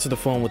side, you answer the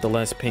phone with the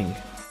last ping.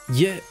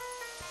 Yeah,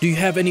 do you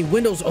have any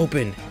windows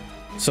open?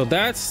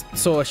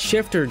 So a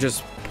shifter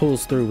just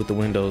pulls through with the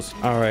windows.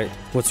 All right,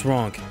 what's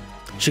wrong?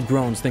 She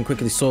groans, then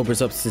quickly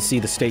sobers up to see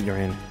the state you're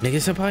in. Nigga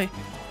senpai?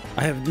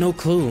 I have no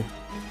clue.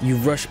 You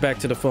rush back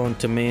to the phone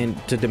to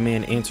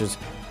demand answers.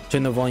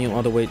 Turn the volume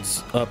all the way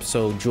up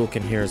so Jewel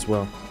can hear as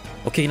well.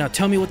 Okay, now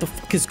tell me what the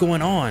fuck is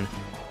going on.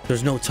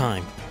 There's no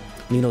time.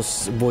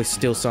 Nino's voice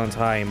still sounds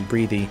high and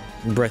breathy,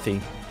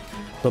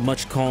 but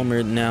much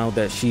calmer now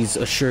that she's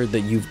assured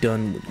that you've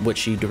done what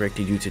she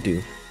directed you to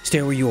do.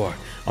 Stay where you are.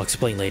 I'll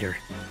explain later.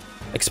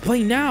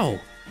 Explain now!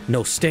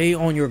 No, stay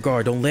on your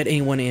guard. Don't let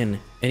anyone in.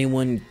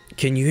 Anyone...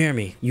 Can you hear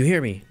me? You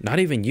hear me? Not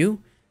even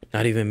you?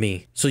 Not even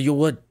me. So you'll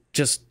what?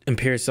 Just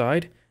appear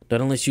aside?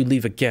 Not unless you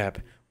leave a gap,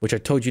 which I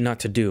told you not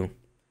to do.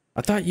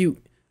 I thought you...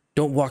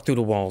 Don't walk through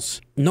the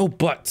walls. No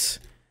buts!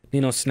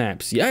 Nino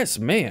snaps. Yes,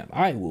 ma'am.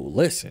 I will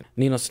listen.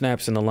 Nino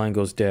snaps and the line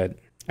goes dead.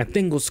 And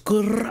thing goes...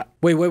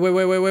 Wait. What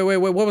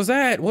was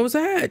that? What was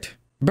that?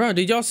 Bro,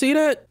 did y'all see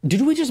that?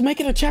 Did we just make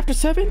it a chapter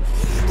 7?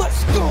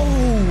 Let's go!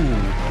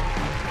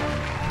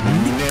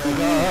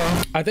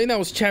 I think that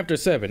was chapter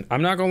 7.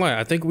 I'm not gonna lie,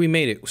 I think we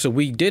made it. So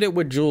we did it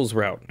with Jules'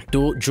 route.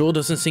 Jewel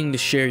doesn't seem to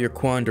share your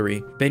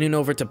quandary. Bending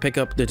over to pick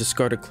up the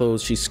discarded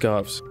clothes, she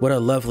scoffs. What a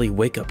lovely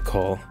wake-up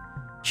call.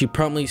 She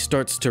promptly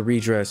starts to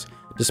redress.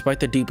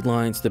 Despite the deep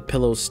lines, the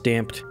pillow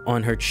stamped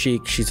on her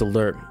cheek, she's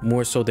alert,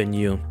 more so than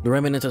you. The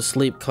remnants of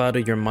sleep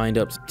clouded your mind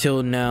up.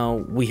 Till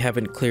now, we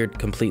haven't cleared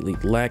completely.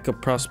 Lack of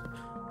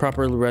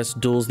proper rest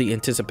duels the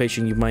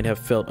anticipation you might have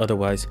felt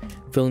otherwise,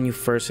 filling you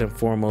first and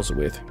foremost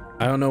with.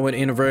 I don't know what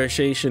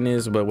inversation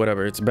is, but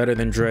whatever. It's better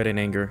than dread and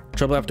anger.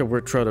 Trouble after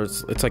word trouble,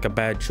 it's like a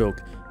bad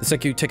joke. The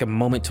second you take a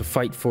moment to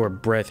fight for a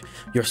breath,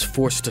 you're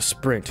forced to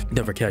sprint,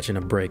 never catching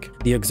a break.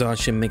 The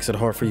exhaustion makes it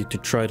hard for you to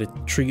try to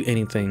treat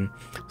anything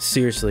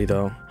seriously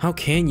though. How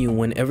can you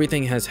when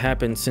everything has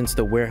happened since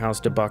the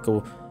warehouse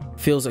debacle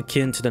feels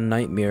akin to the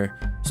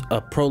nightmare, a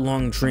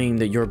prolonged dream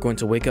that you're going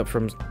to wake up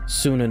from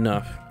soon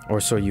enough,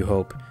 or so you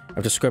hope.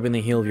 After scrubbing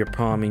the heel of your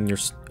palm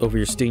over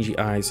your stingy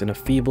eyes in a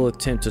feeble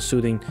attempt to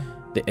soothing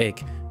the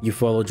ache, you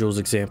follow Jules'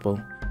 example.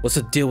 What's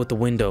the deal with the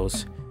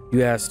windows?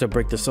 You asked to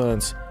break the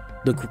silence.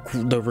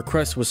 The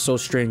request was so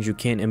strange you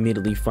can't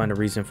immediately find a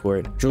reason for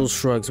it. Jules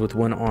shrugs with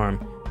one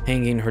arm,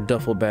 hanging her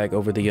duffel bag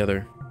over the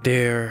other.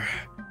 There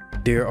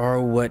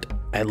are what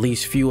at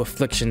least few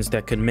afflictions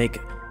that could make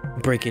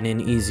breaking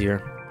in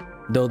easier.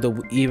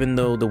 Even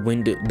though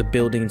the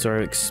buildings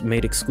are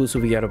made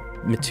exclusively out of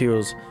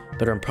materials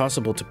that are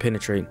impossible to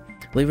penetrate,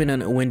 leaving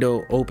a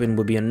window open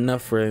would be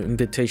enough for an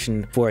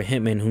invitation for a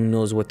hitman who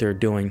knows what they're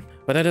doing.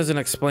 But that doesn't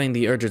explain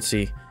the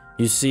urgency.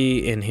 You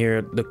see and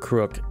hear the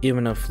crook,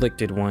 even an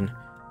afflicted one,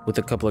 with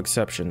a couple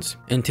exceptions.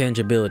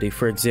 Intangibility,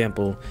 for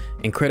example,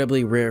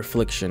 incredibly rare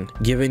affliction,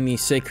 given the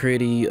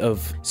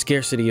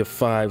scarcity of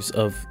fives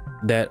of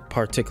that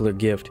particular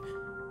gift.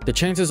 The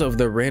chances of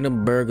the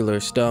random burglar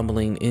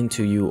stumbling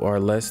into you are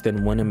less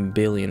than 1 in a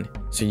billion,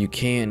 so you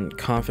can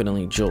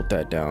confidently jolt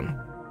that down.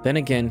 Then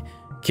again,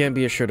 can't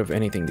be assured of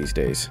anything these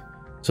days.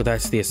 So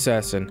that's the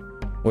assassin,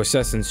 or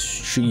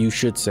assassins you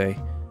should say.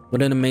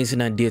 What an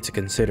amazing idea to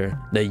consider,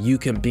 that you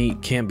can't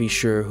be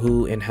sure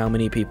who and how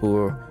many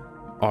people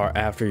are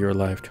after your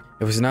life.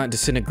 If it's not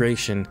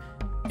disintegration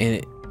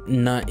and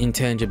not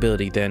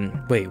intangibility,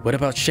 then wait, what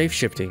about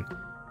shape-shifting?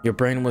 Your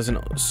brain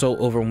wasn't so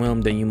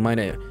overwhelmed that you might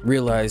have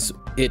realized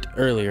it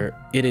earlier.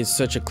 It is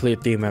such a clear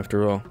theme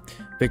after all.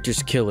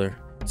 Victor's killer,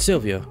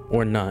 Sylvia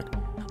or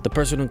not. The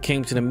person who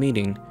came to the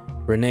meeting,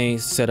 Renee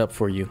set up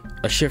for you,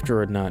 a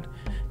shifter or not.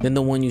 Then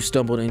the one you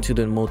stumbled into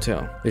the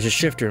motel. There's a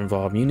shifter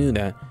involved, you knew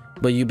that.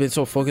 But you've been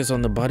so focused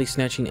on the body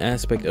snatching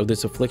aspect of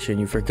this affliction,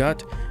 you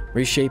forgot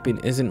reshaping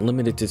isn't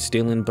limited to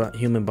stealing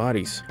human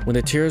bodies. When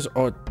the tears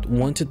are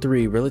 1 to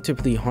 3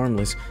 relatively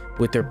harmless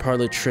with their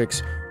parlor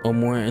tricks or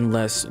more and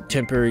less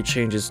temporary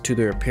changes to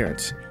their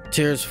appearance.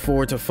 Tears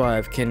 4 to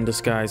 5 can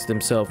disguise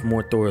themselves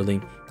more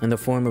thoroughly in the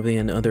form of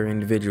another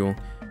individual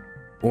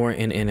or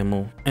an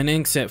animal. An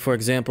inkset, for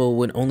example,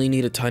 would only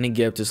need a tiny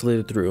gap to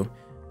slither through,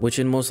 which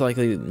in most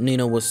likely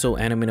Nino was so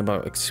adamant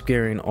about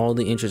obscuring all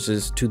the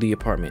entrances to the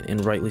apartment,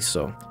 and rightly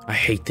so. I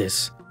hate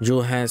this.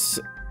 Jewel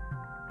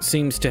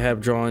seems to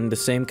have drawn the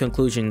same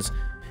conclusions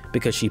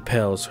because she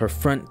pales. Her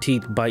front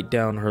teeth bite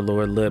down her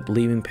lower lip,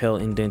 leaving pale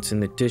indents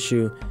in the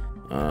tissue.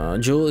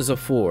 Jewel is a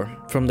 4.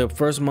 From the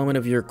first moment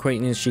of your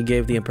acquaintance, she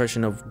gave the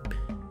impression of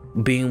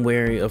being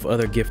wary of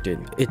other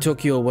gifted. It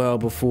took you a while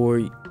before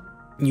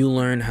you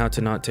learn how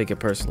to not take it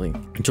personally.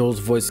 Joel's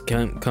voice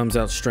comes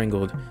out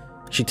strangled.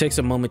 She takes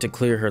a moment to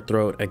clear her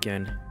throat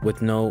again,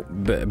 with no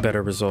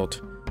better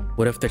result.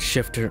 What if the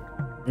shifter...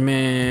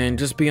 Man,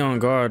 just be on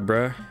guard,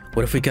 bruh.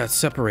 What if we got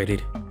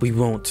separated? We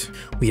won't.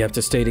 We have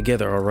to stay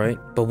together, alright?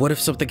 But what if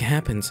something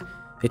happens?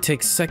 It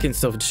takes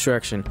seconds of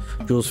distraction.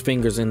 Jules'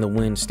 fingers in the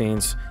wind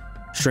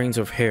strains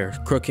of hair,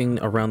 crooking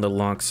around the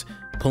locks,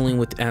 pulling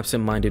with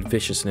absent-minded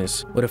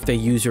viciousness. What if they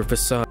use your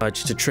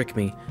visage to trick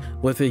me?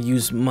 What if they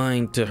use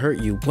mine to hurt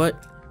you?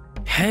 What?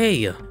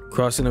 Hey!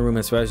 Crossing the room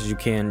as fast as you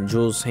can,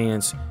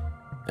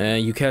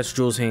 you catch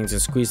Jules' hands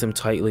and squeeze them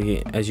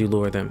tightly as you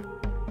lower them.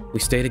 We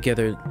stay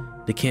together.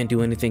 They can't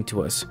do anything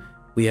to us.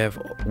 We have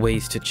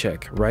ways to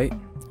check, right?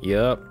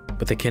 Yup.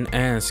 But they can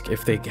ask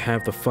if they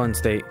have the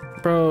funds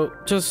Bro,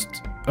 just...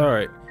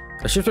 Alright.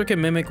 A shifter can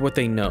mimic what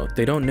they know.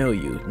 They don't know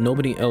you.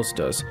 Nobody else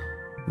does.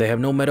 They have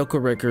no medical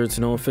records,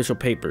 no official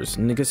papers.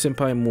 Nigga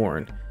Senpai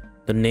mourn.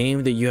 The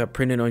name that you have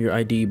printed on your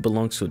ID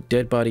belongs to a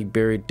dead body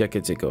buried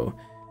decades ago.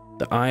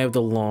 The eye of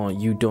the law,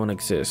 you don't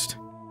exist.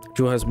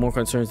 Jewel has more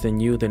concerns than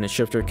you, then a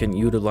shifter can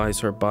utilize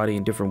her body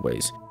in different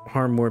ways.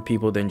 Harm more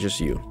people than just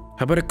you.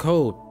 How about a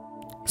code?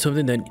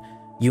 Something that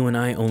you and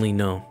I only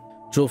know.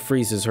 Jewel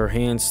freezes, her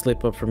hands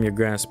slip up from your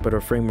grasp, but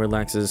her frame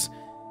relaxes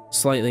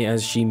slightly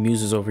as she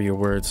muses over your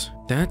words.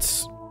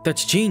 That's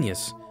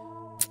genius.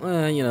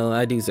 You know,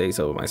 I do say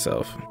so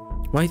myself.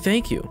 Why,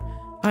 thank you.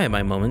 I have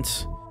my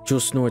moments. Jewel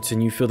snorts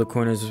and you feel the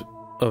corners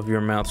of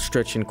your mouth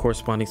stretch in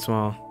corresponding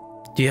smile.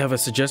 Do you have a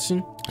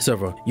suggestion?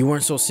 Several. You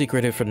weren't so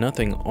secretive for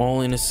nothing,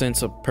 all in a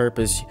sense of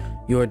purpose.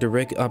 You are a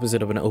direct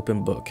opposite of an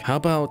open book. How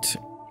about...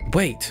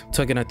 Wait!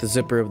 Tugging at the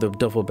zipper of the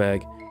duffel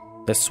bag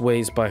that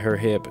sways by her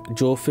hip,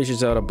 Jewel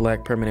fishes out a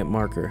black permanent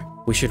marker.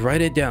 We should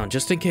write it down,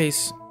 just in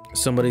case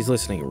somebody's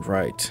listening.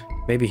 Right.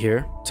 Maybe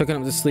here. Tucking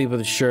up the sleeve of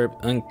the shirt,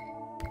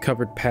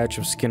 uncovered patch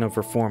of skin of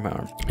her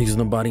forearm, using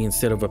the body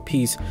instead of a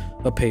piece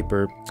of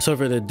paper. So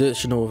for the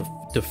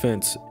additional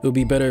defense, it would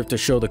be better if to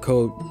show the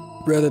code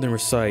rather than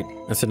recite,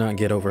 as to not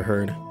get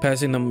overheard.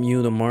 Passing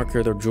you the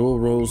marker, the Jewel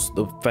rolls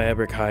the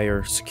fabric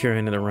higher,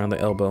 securing it around the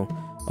elbow.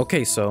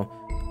 Okay, so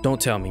don't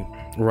tell me.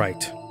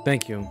 Right.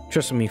 Thank you.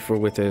 Trust me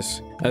with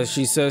this. As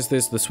she says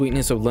this, the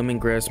sweetness of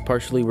lemongrass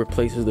partially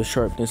replaces the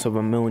sharpness of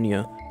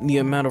ammonia. The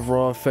amount of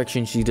raw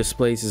affection she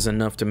displays is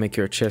enough to make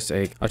your chest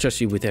ache. I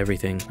trust you with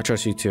everything. I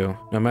trust you too.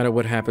 No matter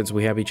what happens,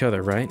 we have each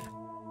other, right?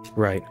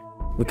 Right.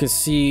 We can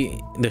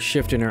see the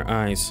shift in her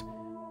eyes.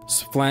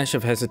 Flash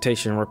of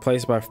hesitation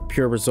replaced by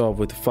pure resolve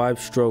with 5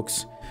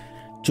 strokes.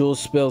 Jewel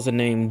spells the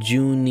name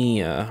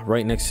Junia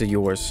right next to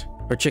yours.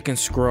 Her chicken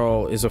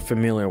scrawl is a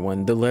familiar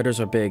one. The letters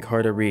are big,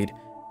 hard to read.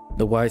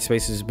 The wide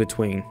spaces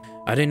between.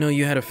 I didn't know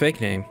you had a fake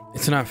name.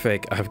 It's not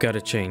fake. I've got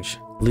to change.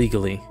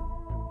 Legally.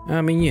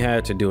 I mean, you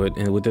had to do it,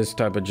 and with this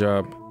type of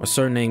job. My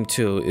surname,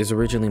 too, is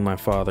originally my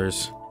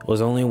father's. It was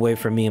the only way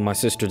for me and my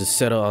sister to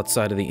settle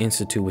outside of the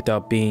Institute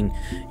without being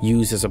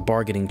used as a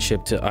bargaining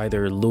chip to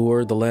either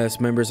lure the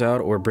last members out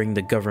or bring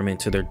the government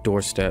to their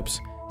doorsteps.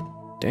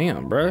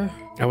 Damn, bruh.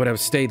 I would have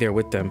stayed there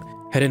with them.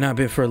 Had it not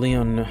been for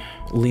Leon,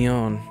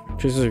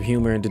 traces of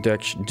humor and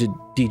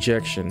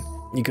dejection.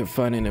 You could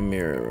find in a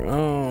mirror.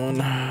 Oh,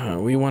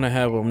 no. We want to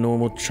have a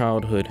normal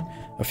childhood,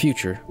 a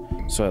future.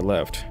 So I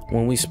left.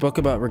 When we spoke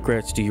about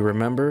regrets, do you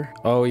remember?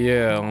 Oh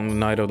yeah, on the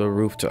night of the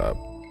rooftop.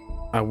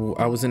 I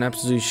wasn't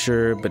absolutely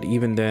sure, but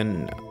even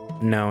then,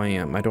 now I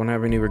am. I don't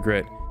have any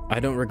regret. I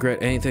don't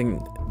regret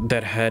anything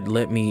that had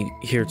led me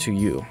here to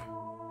you.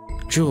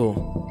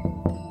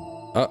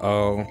 Jewel.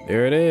 Uh-oh.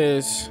 There it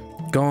is.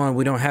 Go on,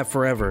 we don't have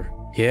forever.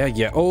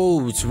 Yeah.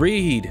 Oh, it's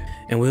Reed.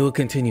 And we will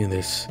continue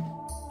this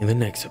in the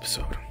next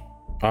episode.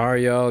 All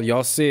right,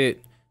 y'all see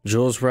it.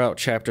 Jewel's Route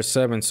chapter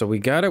 7. So we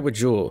got it with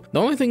Jewel.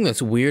 The only thing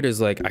that's weird is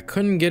like I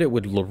couldn't get it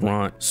with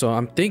Laurent. So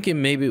I'm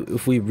thinking maybe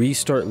if we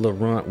restart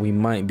Laurent, we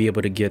might be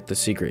able to get the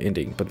secret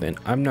ending, but then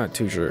I'm not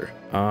too sure.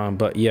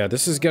 But yeah,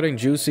 this is getting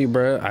juicy,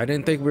 bruh. I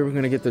didn't think we were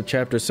gonna get to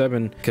chapter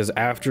 7 because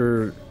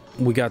after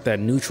we got that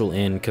neutral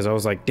in, because I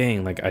was like,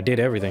 dang, like I did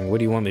everything, what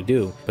do you want me to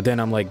do? But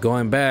then I'm like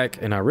going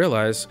back and I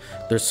realized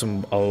there's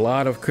a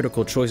lot of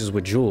critical choices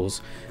with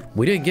Jules.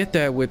 We didn't get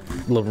that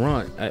with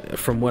Laurent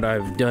from what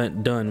I've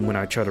done when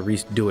I try to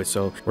redo it.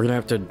 So we're gonna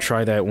have to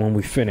try that when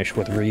we finish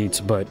with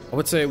Reed's. But I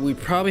would say we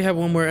probably have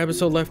one more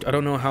episode left. I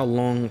don't know how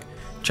long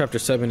chapter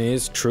 7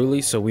 is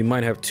truly, so we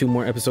might have 2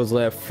 more episodes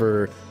left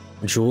for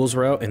Jules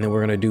Route, and then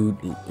we're gonna do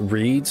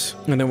Reed's,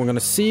 and then we're gonna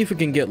see if we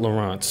can get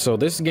Laurent. So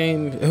this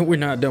game, we're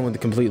not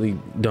completely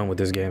done with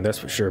this game, that's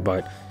for sure,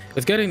 but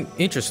it's getting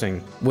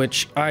interesting,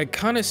 which I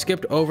kind of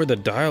skipped over the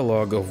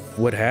dialogue of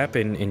what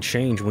happened and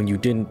changed when you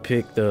didn't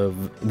take the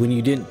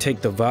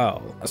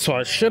vow. So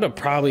I should have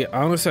probably,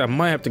 honestly, I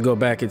might have to go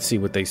back and see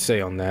what they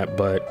say on that.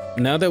 But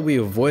now that we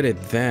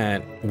avoided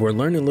that, we're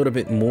learning a little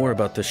bit more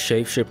about the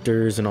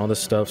shapeshifters and all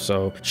this stuff.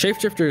 So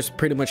shapeshifters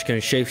pretty much can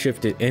shapeshift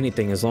to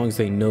anything as long as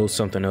they know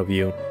something of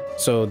you.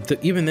 So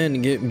even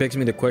then, it begs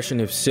me the question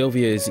if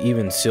Sylvia is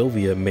even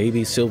Sylvia.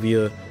 Maybe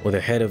Sylvia or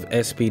the head of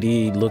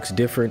SPD looks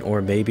different,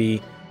 or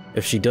maybe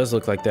if she does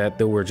look like that,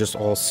 they were just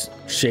all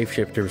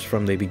shapeshifters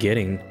from the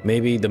beginning.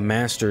 Maybe the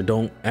master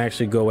don't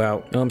actually go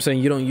out. You know what I'm saying?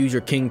 You don't use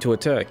your king to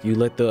attack. You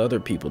let the other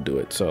people do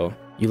it. So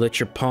you let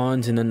your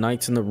pawns and the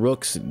knights and the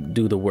rooks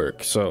do the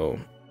work.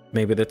 So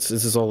maybe this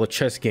is all a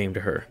chess game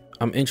to her.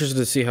 I'm interested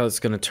to see how it's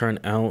going to turn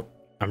out.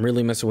 I'm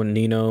really messing with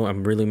Nino.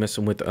 I'm really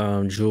messing with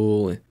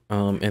Jewel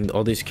and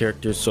all these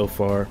characters so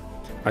far.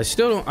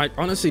 I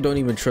honestly don't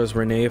even trust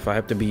Renee, if I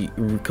have to be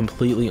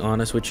completely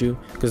honest with you.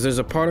 Because there's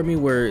a part of me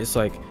where it's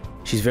like,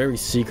 she's very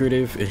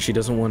secretive and she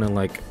doesn't want to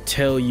like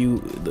tell you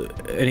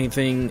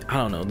anything. I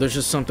don't know, there's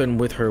just something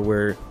with her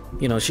where,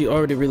 you know, she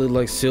already really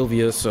likes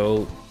Sylvia,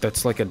 so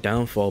that's like a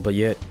downfall, but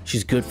yet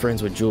she's good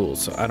friends with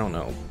Jules. So I don't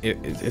know,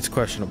 it's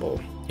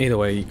questionable. Either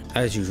way,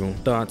 as usual,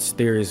 thoughts,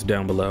 theories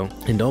down below,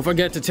 and don't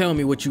forget to tell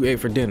me what you ate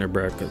for dinner,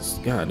 bro, because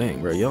god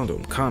dang, bro, y'all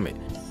don't comment.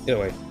 Either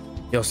way,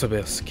 y'all so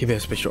best, keep it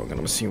strong, and I'm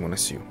gonna see you when I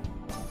see you.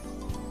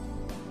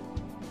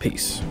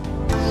 Peace.